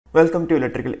Welcome to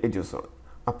electrical എഡ്യൂസോൺ.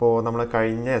 അപ്പോൾ നമ്മൾ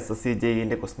കഴിഞ്ഞ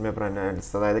SSC-JEE ക്വസ്റ്റ്യൻ പേപ്പർ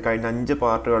അനാലിസിസ്, അതായത് കഴിഞ്ഞ 5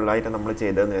 പാർട്ടുകളിലായിട്ട് നമ്മൾ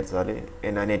ചെയ്തതെന്ന് വെച്ചാൽ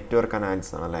നെറ്റ്വർക്ക്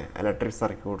അനാലിസിസ് ആണ് അല്ലേ. ഇലക്ട്രിക്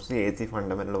സർക്യൂട്ട്സ്, AC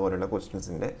ഫണ്ടമെൻ്റൽ പോലുള്ള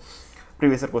ക്വസ്റ്റ്യൻസിൻ്റെ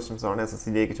പ്രീവിയസ് ക്വസ്റ്റ്യൻസ് ആണ്,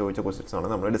 SSC-JEE ചോദിച്ച ക്വസ്റ്റ്യൻസ് ആണ്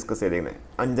നമ്മൾ ഡിസ്കസ് ചെയ്തിരിക്കുന്നത്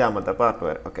 5ാമത്തെ പാർട്ട്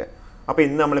വരെ. ഓക്കെ, അപ്പോൾ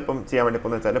ഇന്ന് നമ്മളിപ്പം ചെയ്യാൻ വേണ്ടി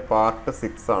പോകുന്നത് വെച്ചാൽ പാർട്ട്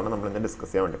 6 ആണ് നമ്മളിന്ന്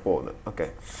ഡിസ്കസ് ചെയ്യാൻ വേണ്ടി പോകുന്നത്. ഓക്കെ,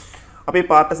 അപ്പോൾ ഈ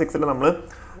പാർട്ട് 6ൽ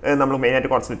നമ്മൾ മെയിനായിട്ട്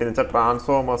കോൺസെൻട്രേറ്റ് ചെയ്യുന്നത് വെച്ചാൽ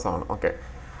ട്രാൻസ്ഫോമേഴ്സ് ആണ്. ഓക്കെ,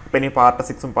 അപ്പോൾ ഇനി പാർട്ട്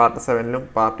 6ഉം പാർട്ട് 7ലും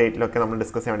പാർട്ട് 8ലൊക്കെ നമ്മൾ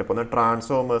ഡിസ്കസ് ചെയ്യാൻ വേണ്ടി പോകുന്നത്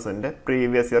ട്രാൻസ്ഫോമേഴ്സിൻ്റെ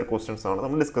പ്രീവിയസ് ഇയർ ക്വസ്റ്റ്യൻസ് ആണ്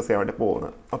നമ്മൾ ഡിസ്കസ് ചെയ്യാൻ വേണ്ടി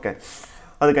പോകുന്നത്. ഓക്കെ,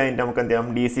 അത് കഴിഞ്ഞിട്ട് നമുക്ക് എന്ത് ചെയ്യാം,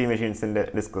 DC മെഷീൻസിൻ്റെ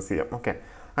ഡിസ്കസ് ചെയ്യാം. ഓക്കെ,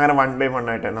 അങ്ങനെ 1 by 1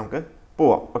 ആയിട്ട് നമുക്ക്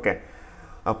പോവാം. ഓക്കെ,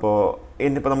 അപ്പോൾ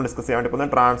ഇന്നിപ്പോൾ നമ്മൾ ഡിസ്കസ് ചെയ്യാൻ വേണ്ടി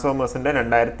പോകുന്നത് ട്രാൻസ്ഫോമേഴ്സിൻ്റെ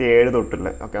 2007 തൊട്ടുള്ള,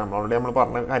 ഓക്കെ, നമ്മൾ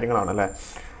പറഞ്ഞ കാര്യങ്ങളാണ് അല്ലേ.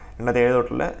 2007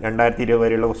 തൊട്ടുള്ള 2020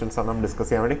 വരെയുള്ള ക്വസ്റ്റ്യൻസ് ആണ് നമ്മൾ ഡിസ്കസ്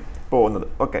ചെയ്യാൻ വേണ്ടി പോകുന്നത്.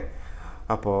 ഓക്കെ,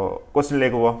 അപ്പോൾ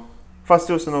ക്വസ്റ്റ്യനിലേക്ക് പോവാം.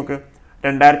 ഫസ്റ്റ് ക്വസ്റ്റ്യൻ നോക്ക്,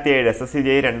 2007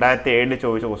 SSC-JEE 2007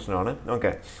 ചോദിച്ച ക്വസ്റ്റ്യൻ ആണ്. Okay,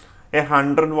 A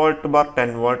 100 volt bar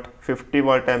 10 volt 50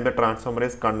 volt ampere transformer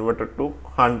is converted to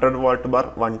 100 volt bar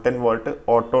 110 volt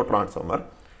auto transformer.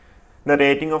 The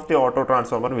rating of the auto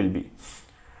transformer will be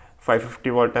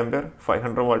 550 volt ampere,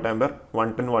 500 volt ampere,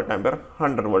 110 volt ampere,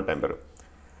 100 volt ampere.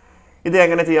 ഇത്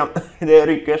എങ്ങനെ ചെയ്യാം? ഇത്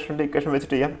ഒരു equation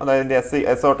വെച്ചിട്ട് ചെയ്യാം. അതായത്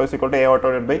S auto is equal to A auto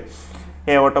divided by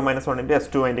A auto minus 1 into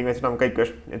S2 winding വെച്ചിട്ട് നമുക്ക്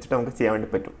ഇക്വേഷൻ വെച്ചിട്ട് നമുക്ക് ചെയ്യാൻ വേണ്ടി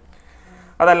പറ്റും.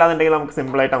 അതല്ലാന്നുണ്ടെങ്കിൽ നമുക്ക്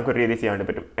സിമ്പിളായിട്ട് നമുക്ക് രീതി ചെയ്യാൻ വേണ്ടി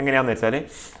പറ്റും. എങ്ങനെയാണെന്ന് വെച്ചാൽ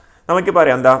നമുക്ക്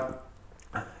പറയാം, എന്താ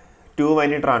 2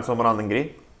 winding ട്രാൻസ്ഫോമർ ആണെങ്കിൽ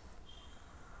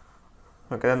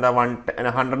ഓക്കെ, എന്താ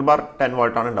 100 bar 10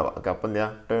 volt ആണ് ഉണ്ടാവുക. ഓക്കെ, അപ്പോൾ എന്താ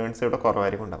ടേൺസ് ഇവിടെ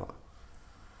കുറവായിരിക്കും ഉണ്ടാവുക.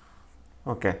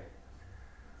 ഓക്കെ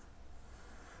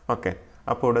ഓക്കെ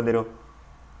അപ്പോൾ ഇവിടെ എന്തൊരു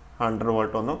 100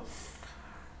 volt വന്നു,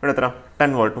 ഇവിടെ എത്ര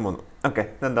 10 volt വന്നു. ഓക്കെ,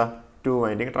 ഇതെന്താ 2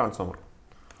 winding ട്രാൻസ്ഫോമർ.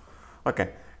 ഓക്കെ,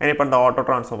 ഇനിയിപ്പോൾ എന്താ ഓട്ടോ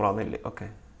ട്രാൻസ്ഫോമർ ആവുന്നില്ലേ. ഓക്കെ,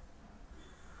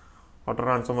 ഓട്ടോ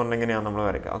ട്രാൻസ്ഫോമറിന് എങ്ങനെയാണ് നമ്മൾ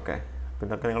വരയ്ക്കുക. ഓക്കെ, അപ്പോൾ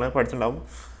ഇതൊക്കെ നിങ്ങൾ പഠിച്ചിട്ടുണ്ടാവും.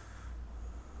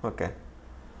 ഓക്കെ,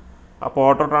 അപ്പോൾ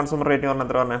ഓട്ടോ ട്രാൻസ്ഫോമർ റേറ്റിംഗ് പറഞ്ഞാൽ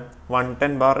എത്ര പറഞ്ഞാൽ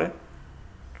 110 bar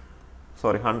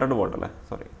 100 volt അല്ലേ,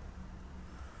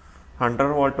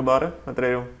 100 volt bar എത്ര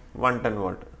വരും 110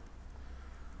 volt.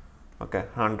 Okay,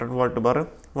 100 volt bar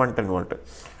 110 volt.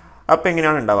 അപ്പോൾ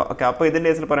എങ്ങനെയാണ് ഉണ്ടാവുക. ഓക്കെ, അപ്പോൾ ഇതിൻ്റെ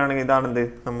കേസിൽ പറയുകയാണെങ്കിൽ ഇതാണെന്ത്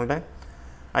നമ്മുടെ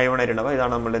I1 ആയിട്ട് ഉണ്ടാവുക,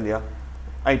 ഇതാണ് നമ്മളുടെ എന്ത് ചെയ്യുക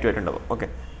I2 ആയിട്ട് ഉണ്ടാവുക. ഓക്കെ,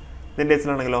 ഇതിൻ്റെ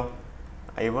കേസിലാണെങ്കിലോ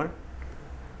I1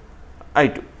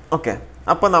 I2. ഓക്കെ,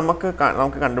 അപ്പോൾ നമുക്ക്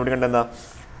കണ്ടുപിടിക്കേണ്ടത് എന്താ,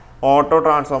 ഓട്ടോ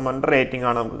ട്രാൻസ്ഫോമറിൻ്റെ റേറ്റിംഗ്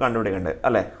ആണ് നമുക്ക് കണ്ടുപിടിക്കേണ്ടത്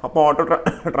അല്ലേ. അപ്പോൾ ഓട്ടോ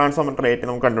ട്രാൻസ്ഫോമറിൻ്റെ റേറ്റിംഗ്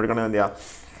നമുക്ക് കണ്ടുപിടിക്കണമെന്ന് എന്താ,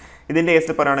 ഇതിൻ്റെ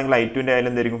കേസിൽ പറയുകയാണെങ്കിൽ I2ൻ്റെ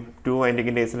ആയാലും എന്തായിരിക്കും, 2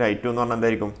 windingൻ്റെ കേസിൽ I2 എന്ന് പറഞ്ഞാൽ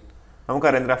എന്തായിരിക്കും,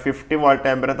 നമുക്കറിയാം എന്താ 50 volt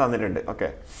ampere തന്നിട്ടുണ്ട്. ഓക്കെ,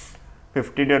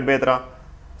 50 divided by എത്ര,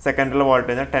 സെക്കൻഡിലെ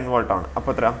വോൾട്ടേജ് 10 volt ആണ്.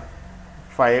 അപ്പോൾ എത്ര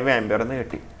 5 ampere എന്ന്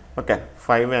കിട്ടി. ഓക്കെ,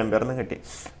 5 ampere എന്ന് കിട്ടി.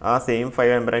 ആ സെയിം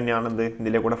 5 ampere തന്നെയാണ് എന്ത്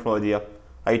ഇതിലെ കൂടെ ഫ്ലോ ചെയ്യുക,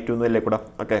 I2 എന്നതിലെ കൂടെ.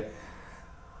 ഓക്കെ,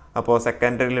 അപ്പോൾ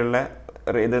സെക്കൻഡറിയിലുള്ള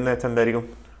ഇതെന്ന് വെച്ചാൽ എന്തായിരിക്കും,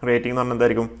 റേറ്റിംഗ് എന്ന് പറഞ്ഞാൽ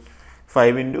എന്തായിരിക്കും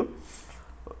 5 into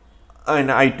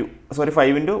I2,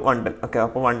 5 into 110. ഓക്കെ,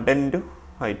 അപ്പോൾ 110 into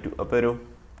I2 അപ്പോൾ ഒരു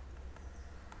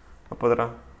എത്ര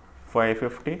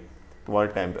 550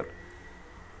 volt ampere.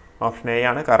 ഓപ്ഷൻ എ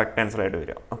ആണ് കറക്റ്റ് ആൻസർ ആയിട്ട്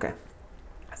വരിക. ഓക്കെ,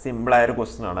 സിമ്പിളായൊരു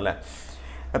ക്വസ്റ്റ്യൻ ആണ് അല്ലേ.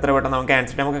 എത്ര പെട്ടെന്ന് നമുക്ക്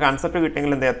ആൻസർ, നമുക്ക് കൺസെപ്റ്റ്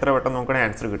കിട്ടിയെങ്കിൽ എന്താ എത്ര പെട്ടെന്ന് നമുക്ക്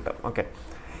ആൻസർ കിട്ടും. ഓക്കെ,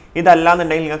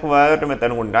 ഇതല്ലാന്നുണ്ടെങ്കിൽ നിങ്ങൾക്ക് വേറൊരു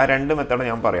മെത്തേഡും കൊണ്ട്, ആ 2 മെത്തേഡ്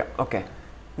ഞാൻ പറയാം. ഓക്കെ,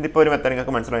 ഇതിപ്പോൾ ഒരു മെത്തേഡ്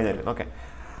നിങ്ങൾക്ക് മനസ്സിലായി തരും. ഓക്കെ,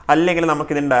 അല്ലെങ്കിൽ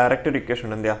നമുക്കിതിന് ഡയറക്റ്റ് ഒരു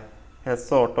ഇക്വേഷൻ എന്താ, S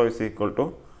auto is equal to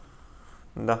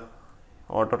എന്താ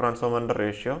ഓട്ടോ ട്രാൻസ്ഫോമറിൻ്റെ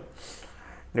റേഷ്യോ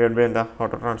ഡിവൈഡ് ബൈ എന്താ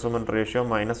ഓട്ടോ ട്രാൻസ്ഫോമറിൻ്റെ റേഷ്യോ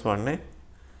 -1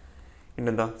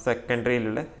 പിന്നെന്താ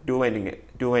സെക്കൻഡറിയിലുള്ള 2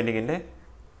 windingൻ്റെ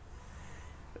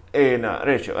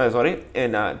റേഷ്യോ,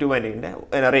 2 windingൻ്റെ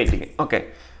റേറ്റിംഗ്. ഓക്കെ,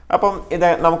 അപ്പം ഇത്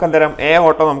നമുക്ക് എന്തായാലും A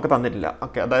ഓട്ടോ നമുക്ക് തന്നിട്ടില്ല.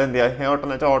 ഓക്കെ, അതായത് എന്ത് ചെയ്യുക, A ഓട്ടോ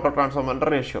എന്ന് വെച്ചാൽ ഓട്ടോ ട്രാൻസ്ഫോമറിൻ്റെ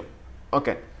റേഷ്യോ.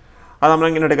 ഓക്കെ, അത്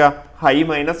നമ്മളെങ്ങനെ എടുക്കുക, ഹൈ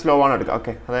മൈനസ് ലോ ആണ് എടുക്കുക.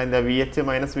 ഓക്കെ, അതായത് VH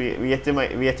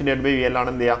ഡിവൈഡ് ബൈ VL ആണ്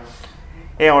എന്ത് ചെയ്യുക,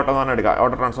 A ഓട്ടോ എന്ന് പറഞ്ഞാൽ എടുക്കുക,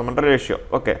 ഓട്ടോ ട്രാൻസ്ഫോമറിൻ്റെ റേഷ്യോ.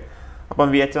 ഓക്കെ, അപ്പം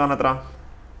VH പറഞ്ഞാൽ എത്ര,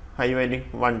 high winding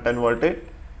 110 volt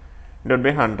divide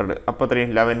by 100, അപ്പോൾ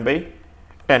എത്രയും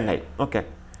 11/10 ആയി. ഓക്കെ,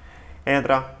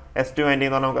 എത്ര S2 വൈൻഡിങ്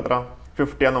എന്ന് പറഞ്ഞാൽ നമുക്ക് എത്ര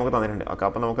 50 ആണ് നമുക്ക് തന്നിട്ടുണ്ട്. ഓക്കെ,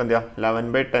 അപ്പോൾ നമുക്ക് എന്ത് ചെയ്യാം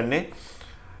 11/10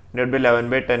 ഡിവൈഡ് ബൈ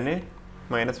 11/10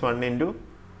 -1 into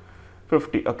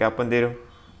 50. ഓക്കെ, അപ്പോൾ എന്ത് വരും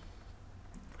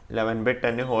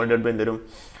 11/10 ഹോൾ ഡിവൈഡ് ബൈ എന്ത് വരും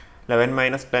 11 -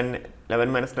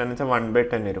 10 എന്ന് വെച്ചാൽ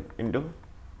 1/10 വരും ഇൻറ്റു,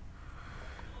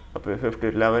 അപ്പോൾ 50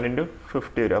 11 into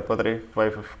 50 വരും. അപ്പോൾ അത്രയും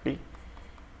 550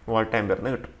 volt ampere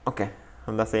എന്ന് കിട്ടും. ഓക്കെ,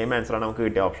 എന്താ സെയിം ആൻസറാണ് നമുക്ക്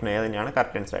കിട്ടിയ, ഓപ്ഷൻ എ തന്നെയാണ്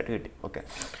കറക്റ്റ് ആൻസർ ആയിട്ട് കിട്ടി. ഓക്കെ,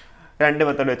 2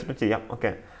 മെത്തേഡ് വെച്ചിട്ട് ചെയ്യാം.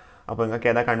 ഓക്കെ, അപ്പോൾ നിങ്ങൾക്ക്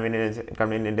ഏതാ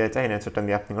കൺവീനിയൻറ്റ് വെച്ചാൽ അതിനനുസരിച്ച്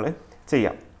എന്ത് ചെയ്യാം നിങ്ങൾ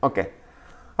ചെയ്യാം. ഓക്കെ,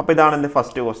 അപ്പോൾ ഇതാണ് എൻ്റെ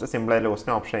ഫസ്റ്റ് ക്വസ്റ്റ്യൻ, സിമ്പിളായിട്ടുള്ള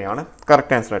ക്വസ്റ്റ്യൻ, ഓപ്ഷൻ എ ആണ്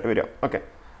കറക്റ്റ് ആൻസർ ആയിട്ട് വരിക. ഓക്കെ,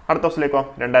 അടുത്ത ക്വസ്റ്റിലേക്കോ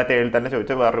 2007 തന്നെ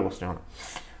ചോദിച്ച വേറൊരു ക്വസ്റ്റ്യൻ ആണ്.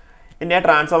 In a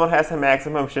transformer has a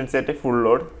maximum efficiency at full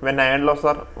load. When iron loss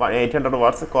are 800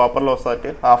 watts, copper loss at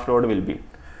half load will be.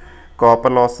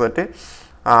 Copper loss at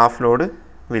half load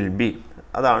will be.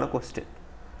 അതാണ് question.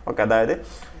 Okay, അതായത്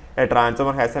A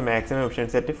transformer has A maximum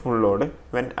efficiency at full load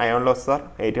when ion loss R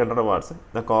 800 watts,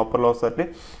 the copper loss at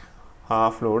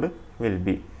half Lord will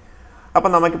be. അപ്പം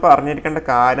നമുക്കിപ്പോൾ അറിഞ്ഞിരിക്കേണ്ട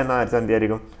കാര്യം എന്താണെന്ന് വെച്ചാൽ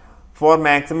എന്തായിരിക്കും, for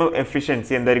maximum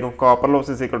efficiency എന്തായിരിക്കും, copper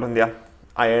loss is equal to എന്ത് ചെയ്യുക,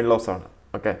 അയൺ ലോസ് ആണ്.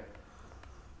 ഓക്കെ,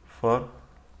 ഫോർ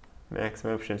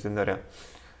മാക്സിമം എഫിഷ്യൻസി എന്താ പറയുക,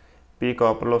 P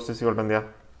copper loss is equal to എന്ത് ചെയ്യുക,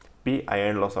 പി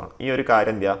അയൺ ലോസ് ആണ്. ഈ ഒരു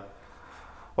കാര്യം എന്ത് ചെയ്യുക,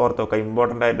 ഓർത്ത് വെക്കുക.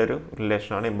 ഇമ്പോർട്ടൻ്റ് ആയിട്ടൊരു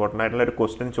റിലേഷനാണ്, ഇമ്പോർട്ടൻ്റ് ആയിട്ടുള്ള ഒരു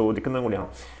ക്വസ്റ്റ്യൻ ചോദിക്കുന്നത് കൂടിയാണ്.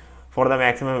 For the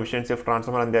maximum efficiency of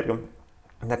transformer എന്തായിരിക്കും,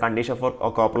 the condition for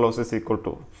copper loss is equal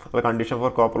to, അത് condition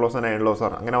for copper loss and iron loss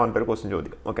ആണ്. അങ്ങനെ പറഞ്ഞിട്ടൊരു ക്വസ്റ്റ്യൻ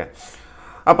ചോദിക്കും. ഓക്കെ,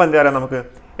 അപ്പോൾ എന്താ പറയുക, നമുക്ക്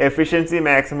എഫിഷ്യൻസി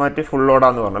മാക്സിമം ആയിട്ട് ഫുൾ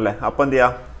ലോഡാന്ന് പറഞ്ഞു അല്ലേ. അപ്പോൾ എന്ത്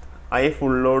ചെയ്യുക, I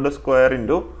full load square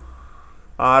into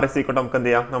R is equal to നമുക്ക് എന്ത്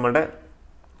ചെയ്യാം, നമ്മുടെ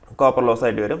കോപ്പർ ലോസ്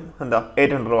ആയിട്ട് വരും എന്താ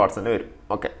 800 വാട്ട്സിൻ്റെ വരും.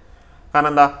 ഓക്കെ, കാരണം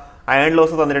എന്താ, അയൺ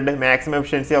ലോസ് തന്നിട്ടുണ്ട്, മാക്സിമം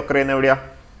എഫിഷ്യൻസി ഒക്കെ ചെയ്യുന്നത് എവിടെയാണ്,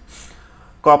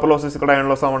 കോപ്പർ ലോസ് ഇസ് കൂടെ അയൺ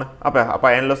ലോസ് ആണ്. അപ്പോൾ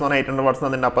അയൺ ലോസ് എന്ന് പറഞ്ഞാൽ 800 വാട്ട്സ്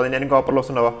തന്നിട്ടുണ്ട്. അപ്പോൾ അതിന് കോപ്പർ ലോസ്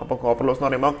ഉണ്ടാവുക. അപ്പോൾ കോപ്പർ ലോസ് എന്ന്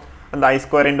പറയുമ്പോൾ എന്താ, ഐ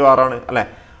സ്ക്വയർ ഇൻറ്റു ആർ ആണ് അല്ലേ.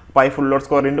 അപ്പോൾ I full load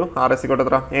square into R is equal to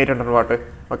എത്ര, 800 വാട്ട്.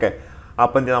 ഓക്കെ,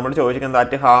 അപ്പോൾ എന്ത് നമ്മൾ ചോദിക്കുന്നത്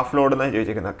അറ്റ് ഹാഫ് ലോഡ് എന്നാണ്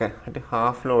ചോദിച്ചിരിക്കുന്നത്. ഓക്കെ, അറ്റ്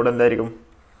ഹാഫ് ലോഡ് എന്തായിരിക്കും,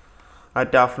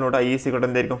 at half load I is equal to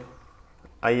എന്തായിരിക്കും,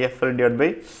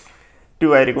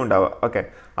 IFL/2 ആയിരിക്കും ഉണ്ടാവുക. ഓക്കെ,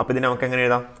 അപ്പോൾ ഇതിന് നമുക്ക് എങ്ങനെ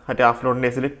എഴുതാം, അറ്റ് ഹാഫ് ലോഡിൻ്റെ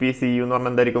കേസിൽ PCU എന്ന്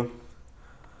പറഞ്ഞാൽ എന്തായിരിക്കും,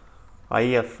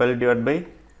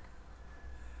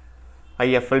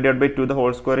 IFL/2 the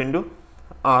whole square into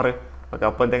R. Okay,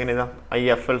 അപ്പോൾ ഇതെങ്ങനെ എഴുതാം,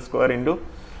 IFL² ഇൻറ്റു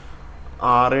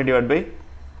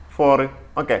R/4.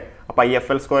 ഓക്കെ, അപ്പോൾ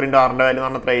IFL² ഇൻറ്റു ആറിൻ്റെ വാല്യൂ എന്ന്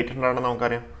പറഞ്ഞാൽ എത്ര, 800 ആണെന്ന്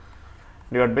നമുക്കറിയാം.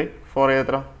 /4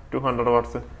 എത്ര, 200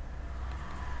 വാട്ട്സ്.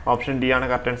 ഓപ്ഷൻ ഡി ആണ്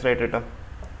കറക്റ്റ് ആൻസർ ആയിട്ട് കിട്ടുക.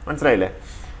 മനസ്സിലായില്ലേ,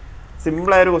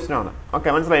 സിമ്പിളായൊരു ക്വസ്റ്റ്യൻ ആണ്. ഓക്കെ,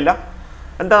 മനസ്സിലായില്ല,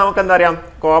 എന്താ നമുക്ക് എന്താ അറിയാം,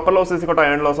 copper loss is equal to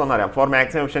iron loss എന്നറിയാം. ഫോർ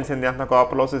മാക്സിമം എഫിഷ്യൻസി എന്ത് ചെയ്യാം,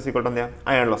 copper loss is equal to എന്ത് ചെയ്യാം,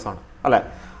 അയൺ ലോസ് ആണ് അല്ലേ.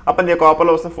 അപ്പോൾ എന്ത് ചെയ്യുക, കോപ്പർ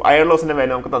ലോസ് അയൺ ലോസിൻ്റെ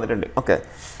വാല്യൂ നമുക്ക് തന്നിട്ടുണ്ട്. ഓക്കെ,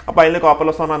 അപ്പോൾ അതിൽ കോപ്പർ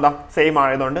ലോസ് പറഞ്ഞാൽ എന്താ, സെയിം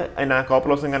ആയതുകൊണ്ട് അതിന് കോപ്പർ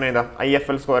ലോസ് ഇങ്ങനെ എഴുതാം,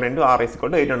 IFL² into R is equal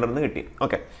to 800 എന്ന് കിട്ടി.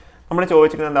 ഓക്കെ, നമ്മൾ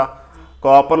ചോദിച്ചിരിക്കുന്നത് എന്താ,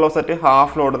 copper loss at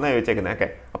half load എന്ന് ചോദിച്ചേക്കുന്നത്. ഓക്കെ,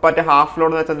 അപ്പോൾ അറ്റ് ഹാഫ്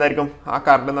ലോഡ് എന്ന് വെച്ചാൽ എന്തായിരിക്കും, ആ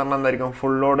കറണ്ട് എന്ന് പറഞ്ഞാൽ എന്തായിരിക്കും,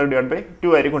 ഫുൾ ലോഡ്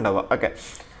 /2 ആയിരിക്കും ഉണ്ടാവുക. ഓക്കെ,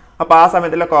 അപ്പോൾ ആ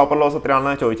സമയത്തിലെ കോപ്പർ ലോസ്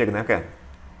എത്രയാണെന്ന് ചോദിച്ചേക്കുന്നത്. ഓക്കെ,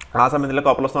 ആ സമയത്തിലെ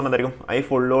കോപ്പർ ലോസ് എന്ന് പറഞ്ഞാൽ എന്തായിരിക്കും, I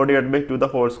full load /2 the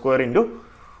whole square into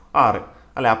R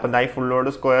അല്ലേ. അപ്പം എന്താ, I full load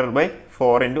square by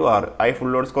 4 into R. I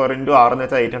full load square into R എന്ന്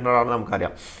വെച്ചാൽ 800 ആണെന്ന്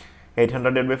നമുക്കറിയാം.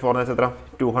 800/4 എന്ന് വെച്ചാൽ എത്ര,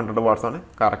 200 വാട്ട്സ് ആണ്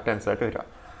കറക്റ്റ് ആൻസർ ആയിട്ട് വരിക.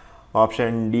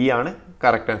 ഓപ്ഷൻ ഡി ആണ്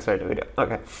കറക്റ്റ് ആൻസർ ആയിട്ട് വരിക.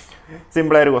 ഓക്കെ,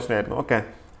 സിമ്പിളായൊരു ക്വസ്റ്റൻ ആയിരുന്നു. ഓക്കെ,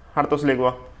 അടുത്ത ക്വസ്റ്റിലേക്ക്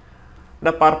പോവാം. The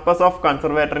purpose of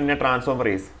conservator in A transformer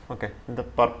is. Okay, the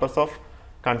purpose of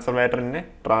conservator in A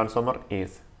transformer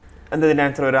is. എന്താ ഇതിൻ്റെ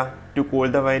ആൻസർ വരിക, to cool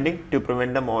the winding, to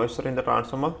prevent the moisture in the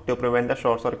transformer, to prevent the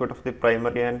short circuit of the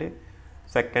primary and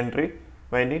secondary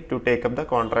winding, to take up the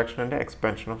contraction and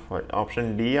expansion of oil. Option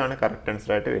D ആണ് correct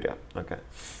answer ആയിട്ട് വരിക. Okay,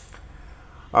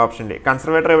 option D.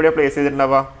 Conservator എവിടെയാണ് place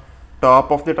ചെയ്തിട്ടുണ്ടാവുക,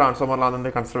 top of the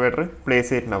ട്രാൻസ്ഫോമറിലാണ് conservator place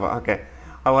ചെയ്തിട്ടുണ്ടാവുക. Okay,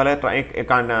 അതുപോലെ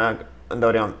എന്താ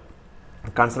പറയുക,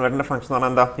 കൺസർവേറ്ററിൻ്റെ function എന്ന്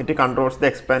പറഞ്ഞാൽ എന്താ, it controls the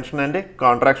expansion and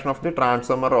contraction of the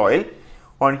transformer oil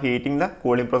on heating the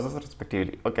cooling process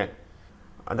respectively. Okay,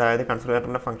 അതായത്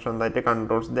കൺസർവേറ്ററിൻ്റെ ഫംഗ്ഷൻ എന്തായിട്ട്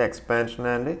controls the expansion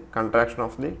and contraction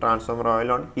of the transformer oil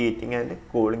on heating and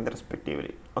cooling the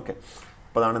respectively. Okay,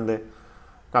 അപ്പോൾ അതാണ് എന്ത്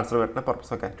കൺസർവേറ്ററിൻ്റെ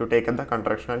purpose. Okay, to take the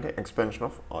contraction and expansion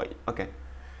of oil. Okay,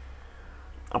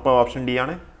 അപ്പോൾ option D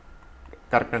ആണ്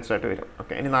correct answer ആയിട്ട് വരും.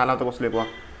 Okay, ഇനി നാലാമത്തെ ക്വസ്റ്റിലേക്ക്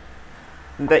പോവാം.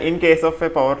 In case of a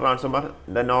power transformer,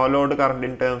 the no load current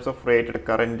in terms of rated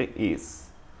current is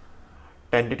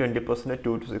 10 to 20%,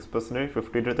 2 to 6%,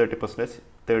 50 to 30%,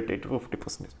 30 to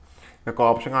 50%. നിങ്ങൾക്ക്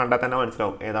option കണ്ടാൽ തന്നെ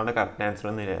മനസ്സിലാവും ഏതാണ് കറക്റ്റ് ആൻസർ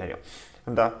എന്ന് കാര്യം.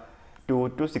 എന്താ, 2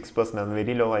 to 6% അത്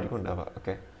വെരി ലോ ആയിരിക്കും ഉണ്ടാവുക.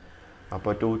 ഓക്കെ,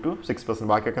 അപ്പോൾ 2 to 6%,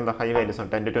 ബാക്കിയൊക്കെ എന്താ ഹൈ വാല്യൂസ്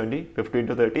ആണ്, 10 to 20, 15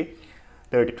 to 30,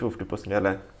 30 to 50%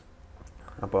 അല്ലേ.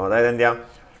 അപ്പോൾ അതായത് എന്ത് ചെയ്യാം,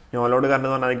 നോ ലോഡ് കറണ്ട്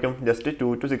എന്ന് പറഞ്ഞായിരിക്കും just 2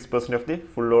 to 6% of the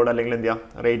full load അല്ലെങ്കിൽ എന്ത്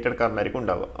ചെയ്യുക, റേറ്റഡ് കറണ്ട് ആയിരിക്കും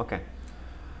ഉണ്ടാവുക. ഓക്കെ,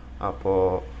 അപ്പോൾ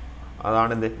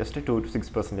അതാണ് എന്ത്, ജസ്റ്റ് 2 to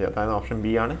 6%. അതായത് ഓപ്ഷൻ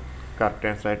ബി ആണ് കറക്റ്റ്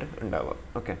ആൻസർ ആയിട്ട് ഉണ്ടാവുക.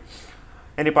 ഓക്കെ,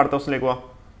 ഇനി അടുത്ത ക്വസ്റ്റിലേക്ക് പോവാം.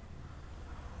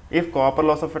 If copper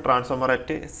loss of A transformer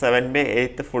at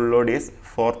 7/8 full Lord is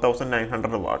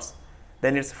 4900 watts,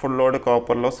 then its full load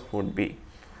copper loss would be.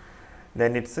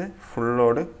 Then its full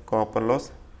load copper loss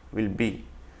will be.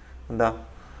 എന്താ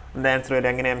answer വരിക,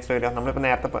 എങ്ങനെ answer വരിക, നമ്മളിപ്പോൾ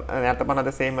നേരത്തെ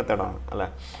പറഞ്ഞത് സെയിം മെത്തേഡാണ് അല്ലേ.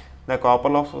 The copper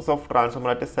loss of transformer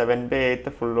at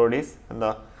 7/8 full Lord is എന്താ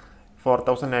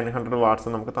 4900 watts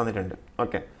നമുക്ക് തന്നിട്ടുണ്ട്.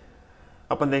 ഓക്കെ,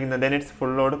 അപ്പോൾ എന്തെങ്കിലും then it's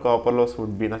full load copper loss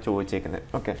would be എന്നാണ് ചോദിച്ചേക്കുന്നത്.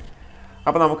 ഓക്കെ,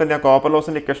 അപ്പോൾ നമുക്ക് എന്താ കോപ്പർ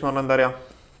ലോസിൻ്റെ ഇക്വേഷൻ എന്ന് പറഞ്ഞാൽ എന്താ പറയുക,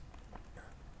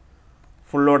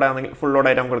 ഫുൾ ലോഡ്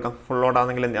ആയിട്ട് നമുക്ക് കൊടുക്കാം. ഫുൾ ലോഡ്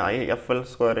ആണെങ്കിൽ എന്താ,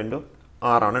 IFL² ഇൻറ്റു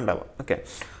R ആണ് ഉണ്ടാവുക. ഓക്കെ,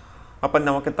 അപ്പം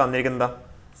നമുക്ക് തന്നിരിക്കുന്നത് എന്താ,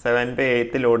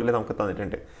 7/8 ലോഡിൽ നമുക്ക്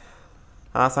തന്നിട്ടുണ്ട്.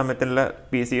 ആ സമയത്തുള്ള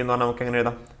PC എന്ന് പറഞ്ഞാൽ നമുക്ക് എങ്ങനെ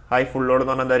എഴുതാം, ഫുൾ ലോഡ്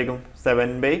എന്ന് പറഞ്ഞാൽ എന്തായിരിക്കും,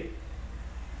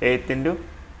 8 ഇൻറ്റു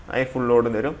ഐ ഫുൾ ലോഡ്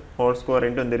വരും ഹോൾ സ്ക്വയർ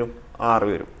ഇൻറ്റു എന്ത് വരും 6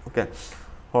 വരും. Okay,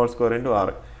 whole square into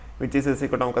 6 which is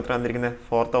equal നമുക്ക് എത്ര തന്നിരിക്കുന്നത്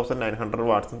 4900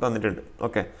 വാട്ട്സ് തന്നിട്ടുണ്ട്.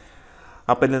 ഓക്കെ,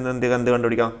 അപ്പോൾ ഇതിൽ നിന്ന് എന്ത്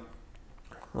കണ്ടുപിടിക്കാം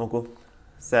നോക്കൂ.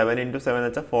 7 ഇൻറ്റു 7 എന്ന്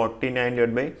വെച്ചാൽ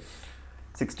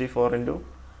 49/64 into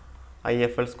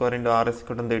IFL square into R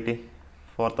equal എന്ത് കിട്ടി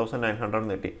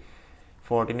 4900 കിട്ടി.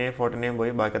 49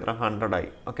 പോയി ബാക്കി എത്ര 100 ആയി.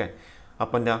 ഓക്കെ,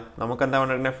 അപ്പോൾ എന്താ നമുക്ക് എന്താ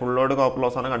കണ്ടുപിടിക്കുന്നത് ഫുൾ ലോഡ് കോപ്പർ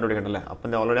ലോസ് ആണ് കണ്ടുപിടിക്കേണ്ടല്ലേ. അപ്പോൾ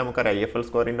എന്താ ഓൾറെഡി നമുക്ക് IFL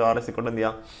square into R equal എന്ത്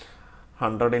ചെയ്യാം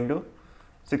 100 ഇൻറ്റു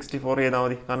 64 ചെയ്താൽ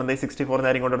മതി. കാരണം എന്താ 64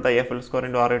 നേരം കൊണ്ടെടുത്ത IFL സ്ക്വയർ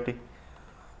ഇൻറ്റു R കിട്ടി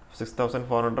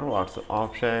 6400 വാട്ട്സ്.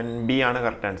 ഓപ്ഷൻ ബി ആണ്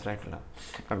കറക്റ്റ് ആൻസർ ആയിട്ടുള്ളത്.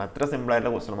 കാരണം അത്ര സിമ്പിൾ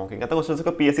ആയിട്ടുള്ള ക്വസ്റ്റൻ നോക്കി. ഇങ്ങനത്തെ ക്വസ്റ്റൻസ്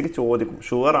ഒക്കെ PSCക്ക് ചോദിക്കും,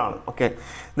 ഷുവർ ആണ്. ഓക്കെ,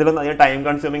 ഇതിലൊന്നും അതിന് ടൈം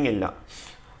കൺസ്യൂമിങ് ഇല്ല.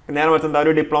 നേരെ മറിച്ച് എന്താ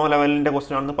ഒരു ഡിപ്ലോമ ലെവലിൻ്റെ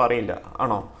ക്വസ്റ്റൻ ആണെന്ന് പറയില്ല,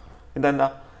 ആണോ?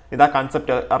 ഇതാ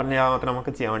കൺസെപ്റ്റ് അറിഞ്ഞാൽ മാത്രമേ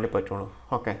നമുക്ക് ചെയ്യാൻ വേണ്ടി പറ്റുള്ളൂ.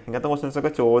 ഓക്കെ, ഇങ്ങനത്തെ ക്വസ്റ്റൻസ്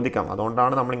ഒക്കെ ചോദിക്കാം.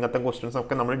 അതുകൊണ്ടാണ് നമ്മൾ ഇങ്ങനത്തെ ക്വസ്റ്റൻസ്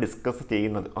ഒക്കെ നമ്മൾ ഡിസ്കസ്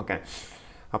ചെയ്യുന്നത്. ഓക്കെ,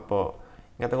 അപ്പോൾ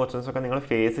ഇങ്ങനത്തെ ക്വസ്റ്റൻസ് ഒക്കെ നിങ്ങൾ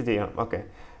ഫേസ് ചെയ്യണം. ഓക്കെ,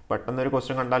 പെട്ടെന്ന് ഒരു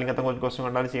ക്വസ്റ്റൻ കണ്ടാൽ ഇങ്ങനത്തെ ക്വസ്റ്റൻ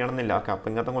കണ്ടാൽ ചെയ്യണമെന്നില്ല. ഓക്കെ, അപ്പോൾ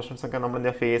ഇങ്ങനത്തെ ക്വസ്റ്റൻസ് ഒക്കെ നമ്മൾ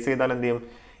എന്താ ഫേസ് ചെയ്താൽ എന്ത് ചെയ്യും,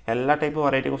 എല്ലാ ടൈപ്പ്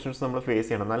വെറൈറ്റി ക്വസ്റ്റൻസ് നമ്മൾ ഫേസ്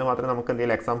ചെയ്യണം. എന്നാലും മാത്രമേ നമുക്ക്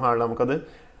എന്തെങ്കിലും എക്സാം ഹാളിൽ നമുക്കത്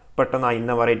പെട്ടെന്ന്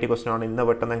ഇന്ന വെറൈറ്റി ക്വസ്റ്റൻ ആണ് ഇന്ന്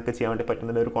പെട്ടെന്ന് നമുക്ക് ചെയ്യാൻ വേണ്ടി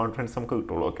പറ്റുന്ന ഒരു കോൺഫിഡൻസ് നമുക്ക്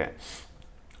കിട്ടുള്ളൂ. ഓക്കെ,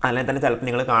 അല്ലെങ്കിൽ തന്നെ ചിലപ്പോൾ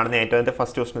നിങ്ങൾ കാണുന്ന ഏറ്റവും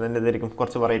ഫസ്റ്റ് ക്വസ്റ്റൻ തന്നെ ഇതായിരിക്കും,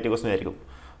 കുറച്ച് വെറൈറ്റി ക്വസ്റ്റൻ ആയിരിക്കും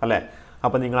അല്ലേ.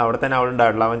 അപ്പോൾ നിങ്ങൾ അവിടെ തന്നെ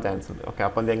ഡൗൺ ചാൻസ് ഉണ്ട്. ഓക്കെ,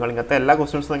 അപ്പോൾ നിങ്ങൾ ഇങ്ങനത്തെ എല്ലാ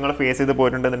ക്വസ്റ്റൻസും നിങ്ങൾ ഫേസ് ചെയ്ത്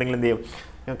പോയിട്ടുണ്ടെന്നുണ്ടെങ്കിൽ എന്ത് ചെയ്യും,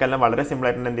 നിങ്ങൾക്കെല്ലാം വളരെ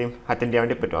സിമ്പിളായിട്ട് എന്ത് ചെയ്യും അറ്റൻഡ് ചെയ്യാൻ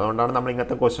വേണ്ടി പറ്റും. അതുകൊണ്ടാണ് നമ്മൾ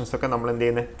ഇങ്ങനത്തെ ക്വസ്റ്റൻസ് ഒക്കെ നമ്മൾ എന്ത്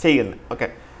ചെയ്യുന്നത്. ഓക്കെ,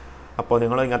 അപ്പോൾ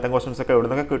നിങ്ങൾ ഇങ്ങനത്തെ ക്വസ്റ്റൻസ് ഒക്കെ എവിടെ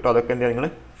നിന്നൊക്കെ കിട്ടും അതൊക്കെ എന്ത് ചെയ്യുക നിങ്ങൾ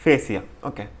ഫേസ് ചെയ്യാം.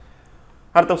 ഓക്കെ,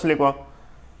 അടുത്ത ക്വസ്റ്റിലേക്ക് പോവാം.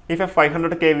 If a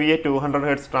 500 kVA 200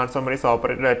 Hz transformer is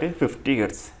operated at 50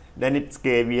 Hz, then its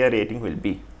KVA rating will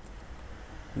be.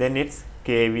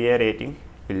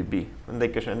 എന്താ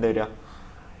ഇക്വേഷൻ എന്താ വരിക?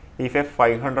 If a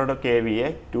 500 kVA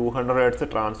 200 Hz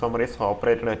transformer is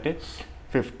operated at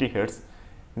 50 Hz,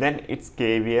 then its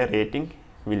KVA rating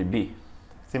will be.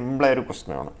 സിമ്പിളായൊരു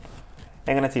ക്വസ്റ്റനാണ്.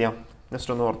 എങ്ങനെ ചെയ്യാം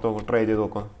just ഒന്ന് ഓർത്ത് നോക്കും, try ചെയ്ത്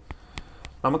നോക്കാം.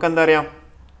 നമുക്കെന്താ അറിയാം,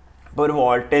 ഇപ്പോൾ ഒരു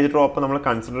വോൾട്ടേജ് ഡ്രോപ്പ് നമ്മൾ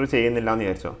കൺസിഡർ ചെയ്യുന്നില്ല എന്ന്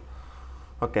വിചാരിച്ചോ.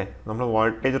 ഓക്കെ, നമ്മൾ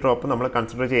വോൾട്ടേജ് ഡ്രോപ്പ് നമ്മൾ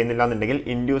കൺസിഡർ ചെയ്യുന്നില്ല എന്നുണ്ടെങ്കിൽ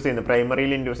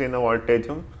പ്രൈമറിയിൽ ഇൻഡ്യൂസ് ചെയ്യുന്ന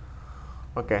വോൾട്ടേജും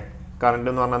ഓക്കെ കറണ്ട്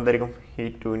എന്ന് പറഞ്ഞാൽ എന്തായിരിക്കും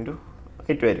E2 ×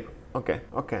 I2 ആയിരിക്കും. ഓക്കെ,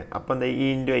 അപ്പോൾ എന്താ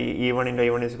E1 ×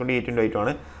 I1 E2 × I2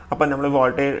 ആണ്. അപ്പോൾ നമ്മൾ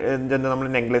വോൾട്ടേജ് എന്താ നമ്മൾ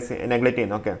നെഗ്ലക്റ്റ്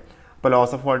ചെയ്യുന്നത്. ഓക്കെ, അപ്പോൾ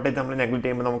ലോസ് ഓഫ് വോൾട്ടേജ് നമ്മൾ നെഗ്ലക്റ്റ്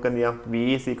ചെയ്യുമ്പോൾ നമുക്ക് എന്ത് ചെയ്യാം V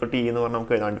 = E എന്ന് പറഞ്ഞാൽ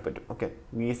നമുക്ക് എഴുതാൻ വേണ്ടി പറ്റും. ഓക്കെ,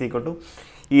 V =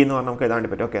 E എന്ന് പറഞ്ഞാൽ നമുക്ക് എഴുതാൻ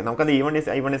വേണ്ടി പറ്റും. ഓക്കെ, നമുക്കത് I1 =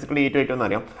 E2 I2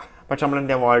 എന്നറിയാം. പക്ഷേ നമ്മൾ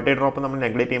എന്താ വോൾട്ടേജ് ഡ്രോപ്പ് നമ്മൾ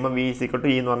നെഗ്ലക്റ്റ് ചെയ്യുമ്പോൾ V =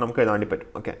 E എന്ന് പറഞ്ഞാൽ നമുക്ക് എഴുതാൻ വേണ്ടി പറ്റും.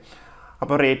 ഓക്കെ,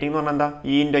 അപ്പോൾ റേറ്റിംഗ് എന്ന് പറഞ്ഞാൽ എന്താ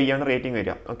E × I ആണ് റേറ്റിംഗ്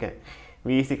വരിക. ഓക്കെ, V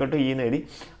 = E എന്ന് എഴുതി.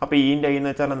 അപ്പോൾ E × I എന്ന്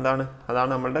വെച്ചാൽ എന്താണ്,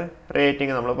 അതാണ് നമ്മുടെ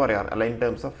റേറ്റിംഗ് നമ്മൾ പറയാറ്. അല്ല, in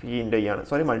terms of E × I ആണ്.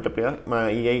 സോറി,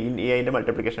 EIൻ്റെ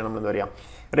മൾട്ടിപ്ലിക്കേഷൻ നമ്മൾ എന്താ പറയുക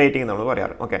റേറ്റിംഗ് നമ്മൾ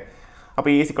പറയാറ്. ഓക്കെ, അപ്പോൾ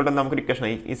E = നമുക്കൊരു equation E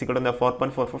 =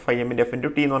 4.445 M × F ×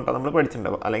 T എന്ന് പറഞ്ഞാൽ നമ്മൾ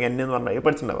പഠിച്ചിട്ടുണ്ടാവുക, അല്ലെങ്കിൽ N എന്ന് പറഞ്ഞാൽ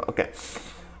പഠിച്ചിട്ടുണ്ടാവുക. ഓക്കെ,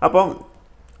 അപ്പോൾ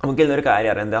നമുക്ക് ഇതൊരു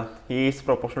കാര്യം അറിയാം, എന്താ E is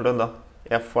proportional to എന്താ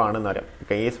F ആണെന്ന് അറിയാം.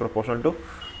 Okay, E is proportional to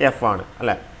F ആണ്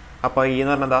അല്ലേ. അപ്പോൾ E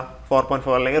എന്ന് പറഞ്ഞാൽ എന്താ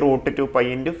 4.4 അല്ലെങ്കിൽ √2 π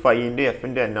 × 5 × F ×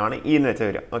 N ആണ് E എന്ന് വെച്ചാൽ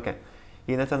വരിക. ഓക്കെ, E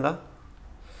എന്ന് വെച്ചാൽ എന്താ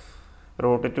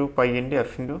 √2 π ×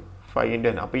 F × 5 ×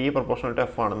 N. അപ്പോൾ E പ്രൊപ്പോർഷണൽ ടു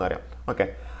F ആണെന്ന് അറിയാം. ഓക്കെ,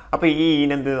 അപ്പോൾ ഈ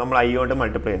എന്ത് നമ്മൾ I കൊണ്ട്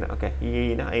മൾട്ടിപ്ലൈ ചെയ്യുന്നത്. ഓക്കെ,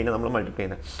 I നമ്മൾ മൾട്ടിപ്ലൈ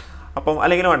ചെയ്യുന്നത്. അപ്പം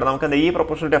അല്ലെങ്കിൽ വേണ്ട നമുക്ക് എന്താ E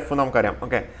പ്രൊപ്പോർഷണൽ ടു F നമുക്കറിയാം.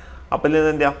 ഓക്കെ, അപ്പോൾ ഇതിൽ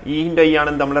നിന്ന് എന്താ E × I ആണ്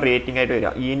നമ്മുടെ റേറ്റിംഗ് ആയിട്ട് വരിക.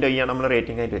 E × I ആണ് നമ്മുടെ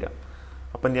റേറ്റിംഗ് ആയിട്ട് വരിക.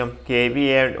 അപ്പോൾ എന്ത് ചെയ്യാം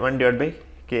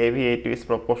KVA1/KVA2 is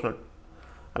proportional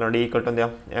അല്ലാണ്ട് E = എന്താ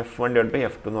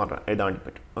F1/F2 എന്ന് പറഞ്ഞാൽ എഴുതാൻ വേണ്ടി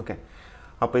പറ്റും. ഓക്കെ,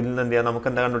 അപ്പോൾ ഇതിൽ നിന്ന് എന്ത് ചെയ്യാം നമുക്ക്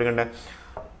എന്താ കണ്ടുപിടിക്കേണ്ടത്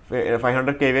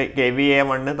 500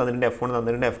 KVA1 തന്നിട്ടുണ്ട്, F1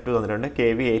 തന്നിട്ടുണ്ട്, F2 തന്നിട്ടുണ്ട്,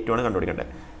 KVA2 ആണ് കണ്ടുപിടിക്കേണ്ടത്.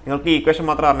 നിങ്ങൾക്ക് ഈ ഇക്വേഷൻ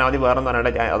മാത്രം അറിഞ്ഞാൽ മതി, വേറെ ഒന്നും അറിയണ്ട.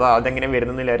 അതെങ്ങനെ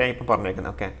വരുന്നില്ല ഞാൻ ഇപ്പം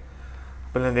പറഞ്ഞേക്കുന്നത്. ഓക്കെ,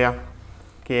 അപ്പോൾ എന്ത് ചെയ്യാം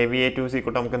KVA2 =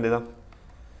 നമുക്ക് എന്ത് ചെയ്താം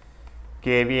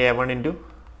KVA1 ×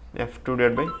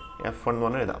 F2/F1 എന്ന്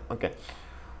പറഞ്ഞാൽ എഴുതാം. ഓക്കെ,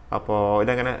 അപ്പോൾ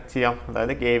ഇതെങ്ങനെ ചെയ്യാം,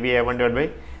 അതായത് KVA1 ×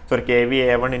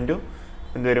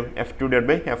 എന്ത് വരും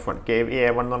F2/F1.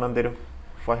 KVA1 എന്ന് പറഞ്ഞാൽ എന്ത് വരും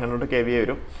 500 KVA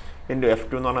വരും ×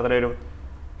 F2 എന്ന് പറഞ്ഞാൽ എത്ര വരും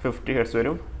 50 Hz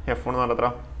വരും, F1 എന്ന് പറഞ്ഞാൽ എത്ര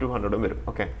 200 വരും.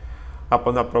 ഓക്കെ, അപ്പോൾ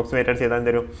ഒന്ന് അപ്രോക്സിമേറ്റ് ആയിട്ട് ചെയ്താൽ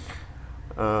എന്ത് വരും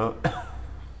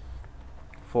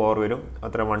 4 വരും,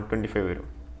 അത്ര 125 വരും.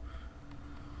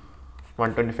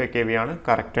 125 kV ആണ്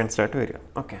കറക്റ്റ് ആൻസർ ആയിട്ട് വരിക.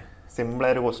 ഓക്കെ,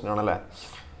 സിമ്പിളായൊരു ക്വസ്റ്റൻ ആണല്ലേ.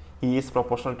 E is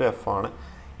proportional to F ആണ്.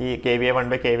 ഈ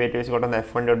KVA1/KVA2 =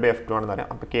 F1/F2 ആണെന്ന് അറിയാം.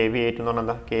 അപ്പോൾ KVA2 എന്ന് പറഞ്ഞാൽ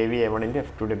എന്താ KVA1 ×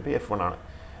 F2/F1 ആണ്.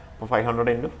 അപ്പോൾ 500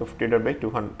 ×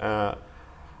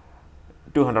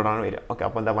 50/200 ആണ് വരിക. ഓക്കെ,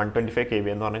 അപ്പോൾ എന്താ 125 kV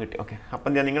എന്ന് പറഞ്ഞാൽ കിട്ടി. ഓക്കെ, അപ്പോൾ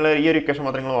എന്താ നിങ്ങൾ ഈ ഒരു ഇക്വേഷൻ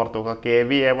മാത്രം നിങ്ങൾ ഓർത്ത് നോക്കുക.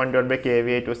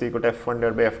 KVA1/KVA2 =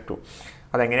 F1/F2.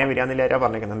 അതെങ്ങനെയാണ് വരികയെന്നില്ല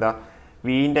പറഞ്ഞിരിക്കുന്നത്. എന്താ V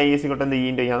 × I = എന്ത് E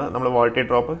 × I ആണ് നമ്മൾ വോൾട്ടേജ്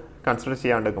ഡ്രോപ്പ് കൺസിഡർ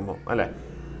ചെയ്യാണ്ടെടുക്കുമ്പോൾ അല്ലേ.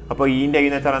 അപ്പോൾ E × I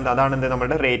എന്ന് വെച്ചാൽ എന്താ അതാണ് എന്ത്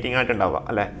നമ്മുടെ റേറ്റിംഗ് ആയിട്ട് ഉണ്ടാവുക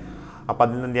അല്ലേ. അപ്പോൾ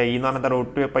അതിൽ നിന്ന് എന്ത് ചെയ്യുക E എന്ന് പറഞ്ഞാൽ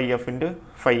 √2 π F ×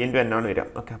 5 × N ആണ് വരിക.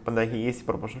 ഓക്കെ, അപ്പോൾ എന്താ E is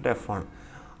proportional to F ആണ്.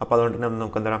 അപ്പോൾ അതുകൊണ്ട് തന്നെ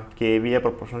നമുക്ക് എന്താ K V A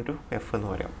proportional to F എന്ന്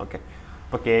പറയാം. ഓക്കെ,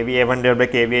 അപ്പോൾ K V A 1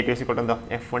 / K V A 2 = എന്താ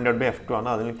F1 / F2 ആണ്.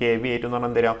 അതിൽ കെ വി എ 2 എന്ന്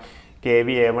പറഞ്ഞാൽ എന്താ K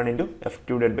V A 1 × F2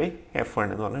 / F1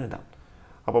 എന്ന് പറഞ്ഞാൽ എഴുതാം.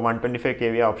 അപ്പോൾ 125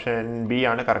 kV ഓപ്ഷൻ ബി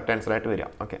ആണ് കറക്റ്റ് ആൻസർ ആയിട്ട് വരിക.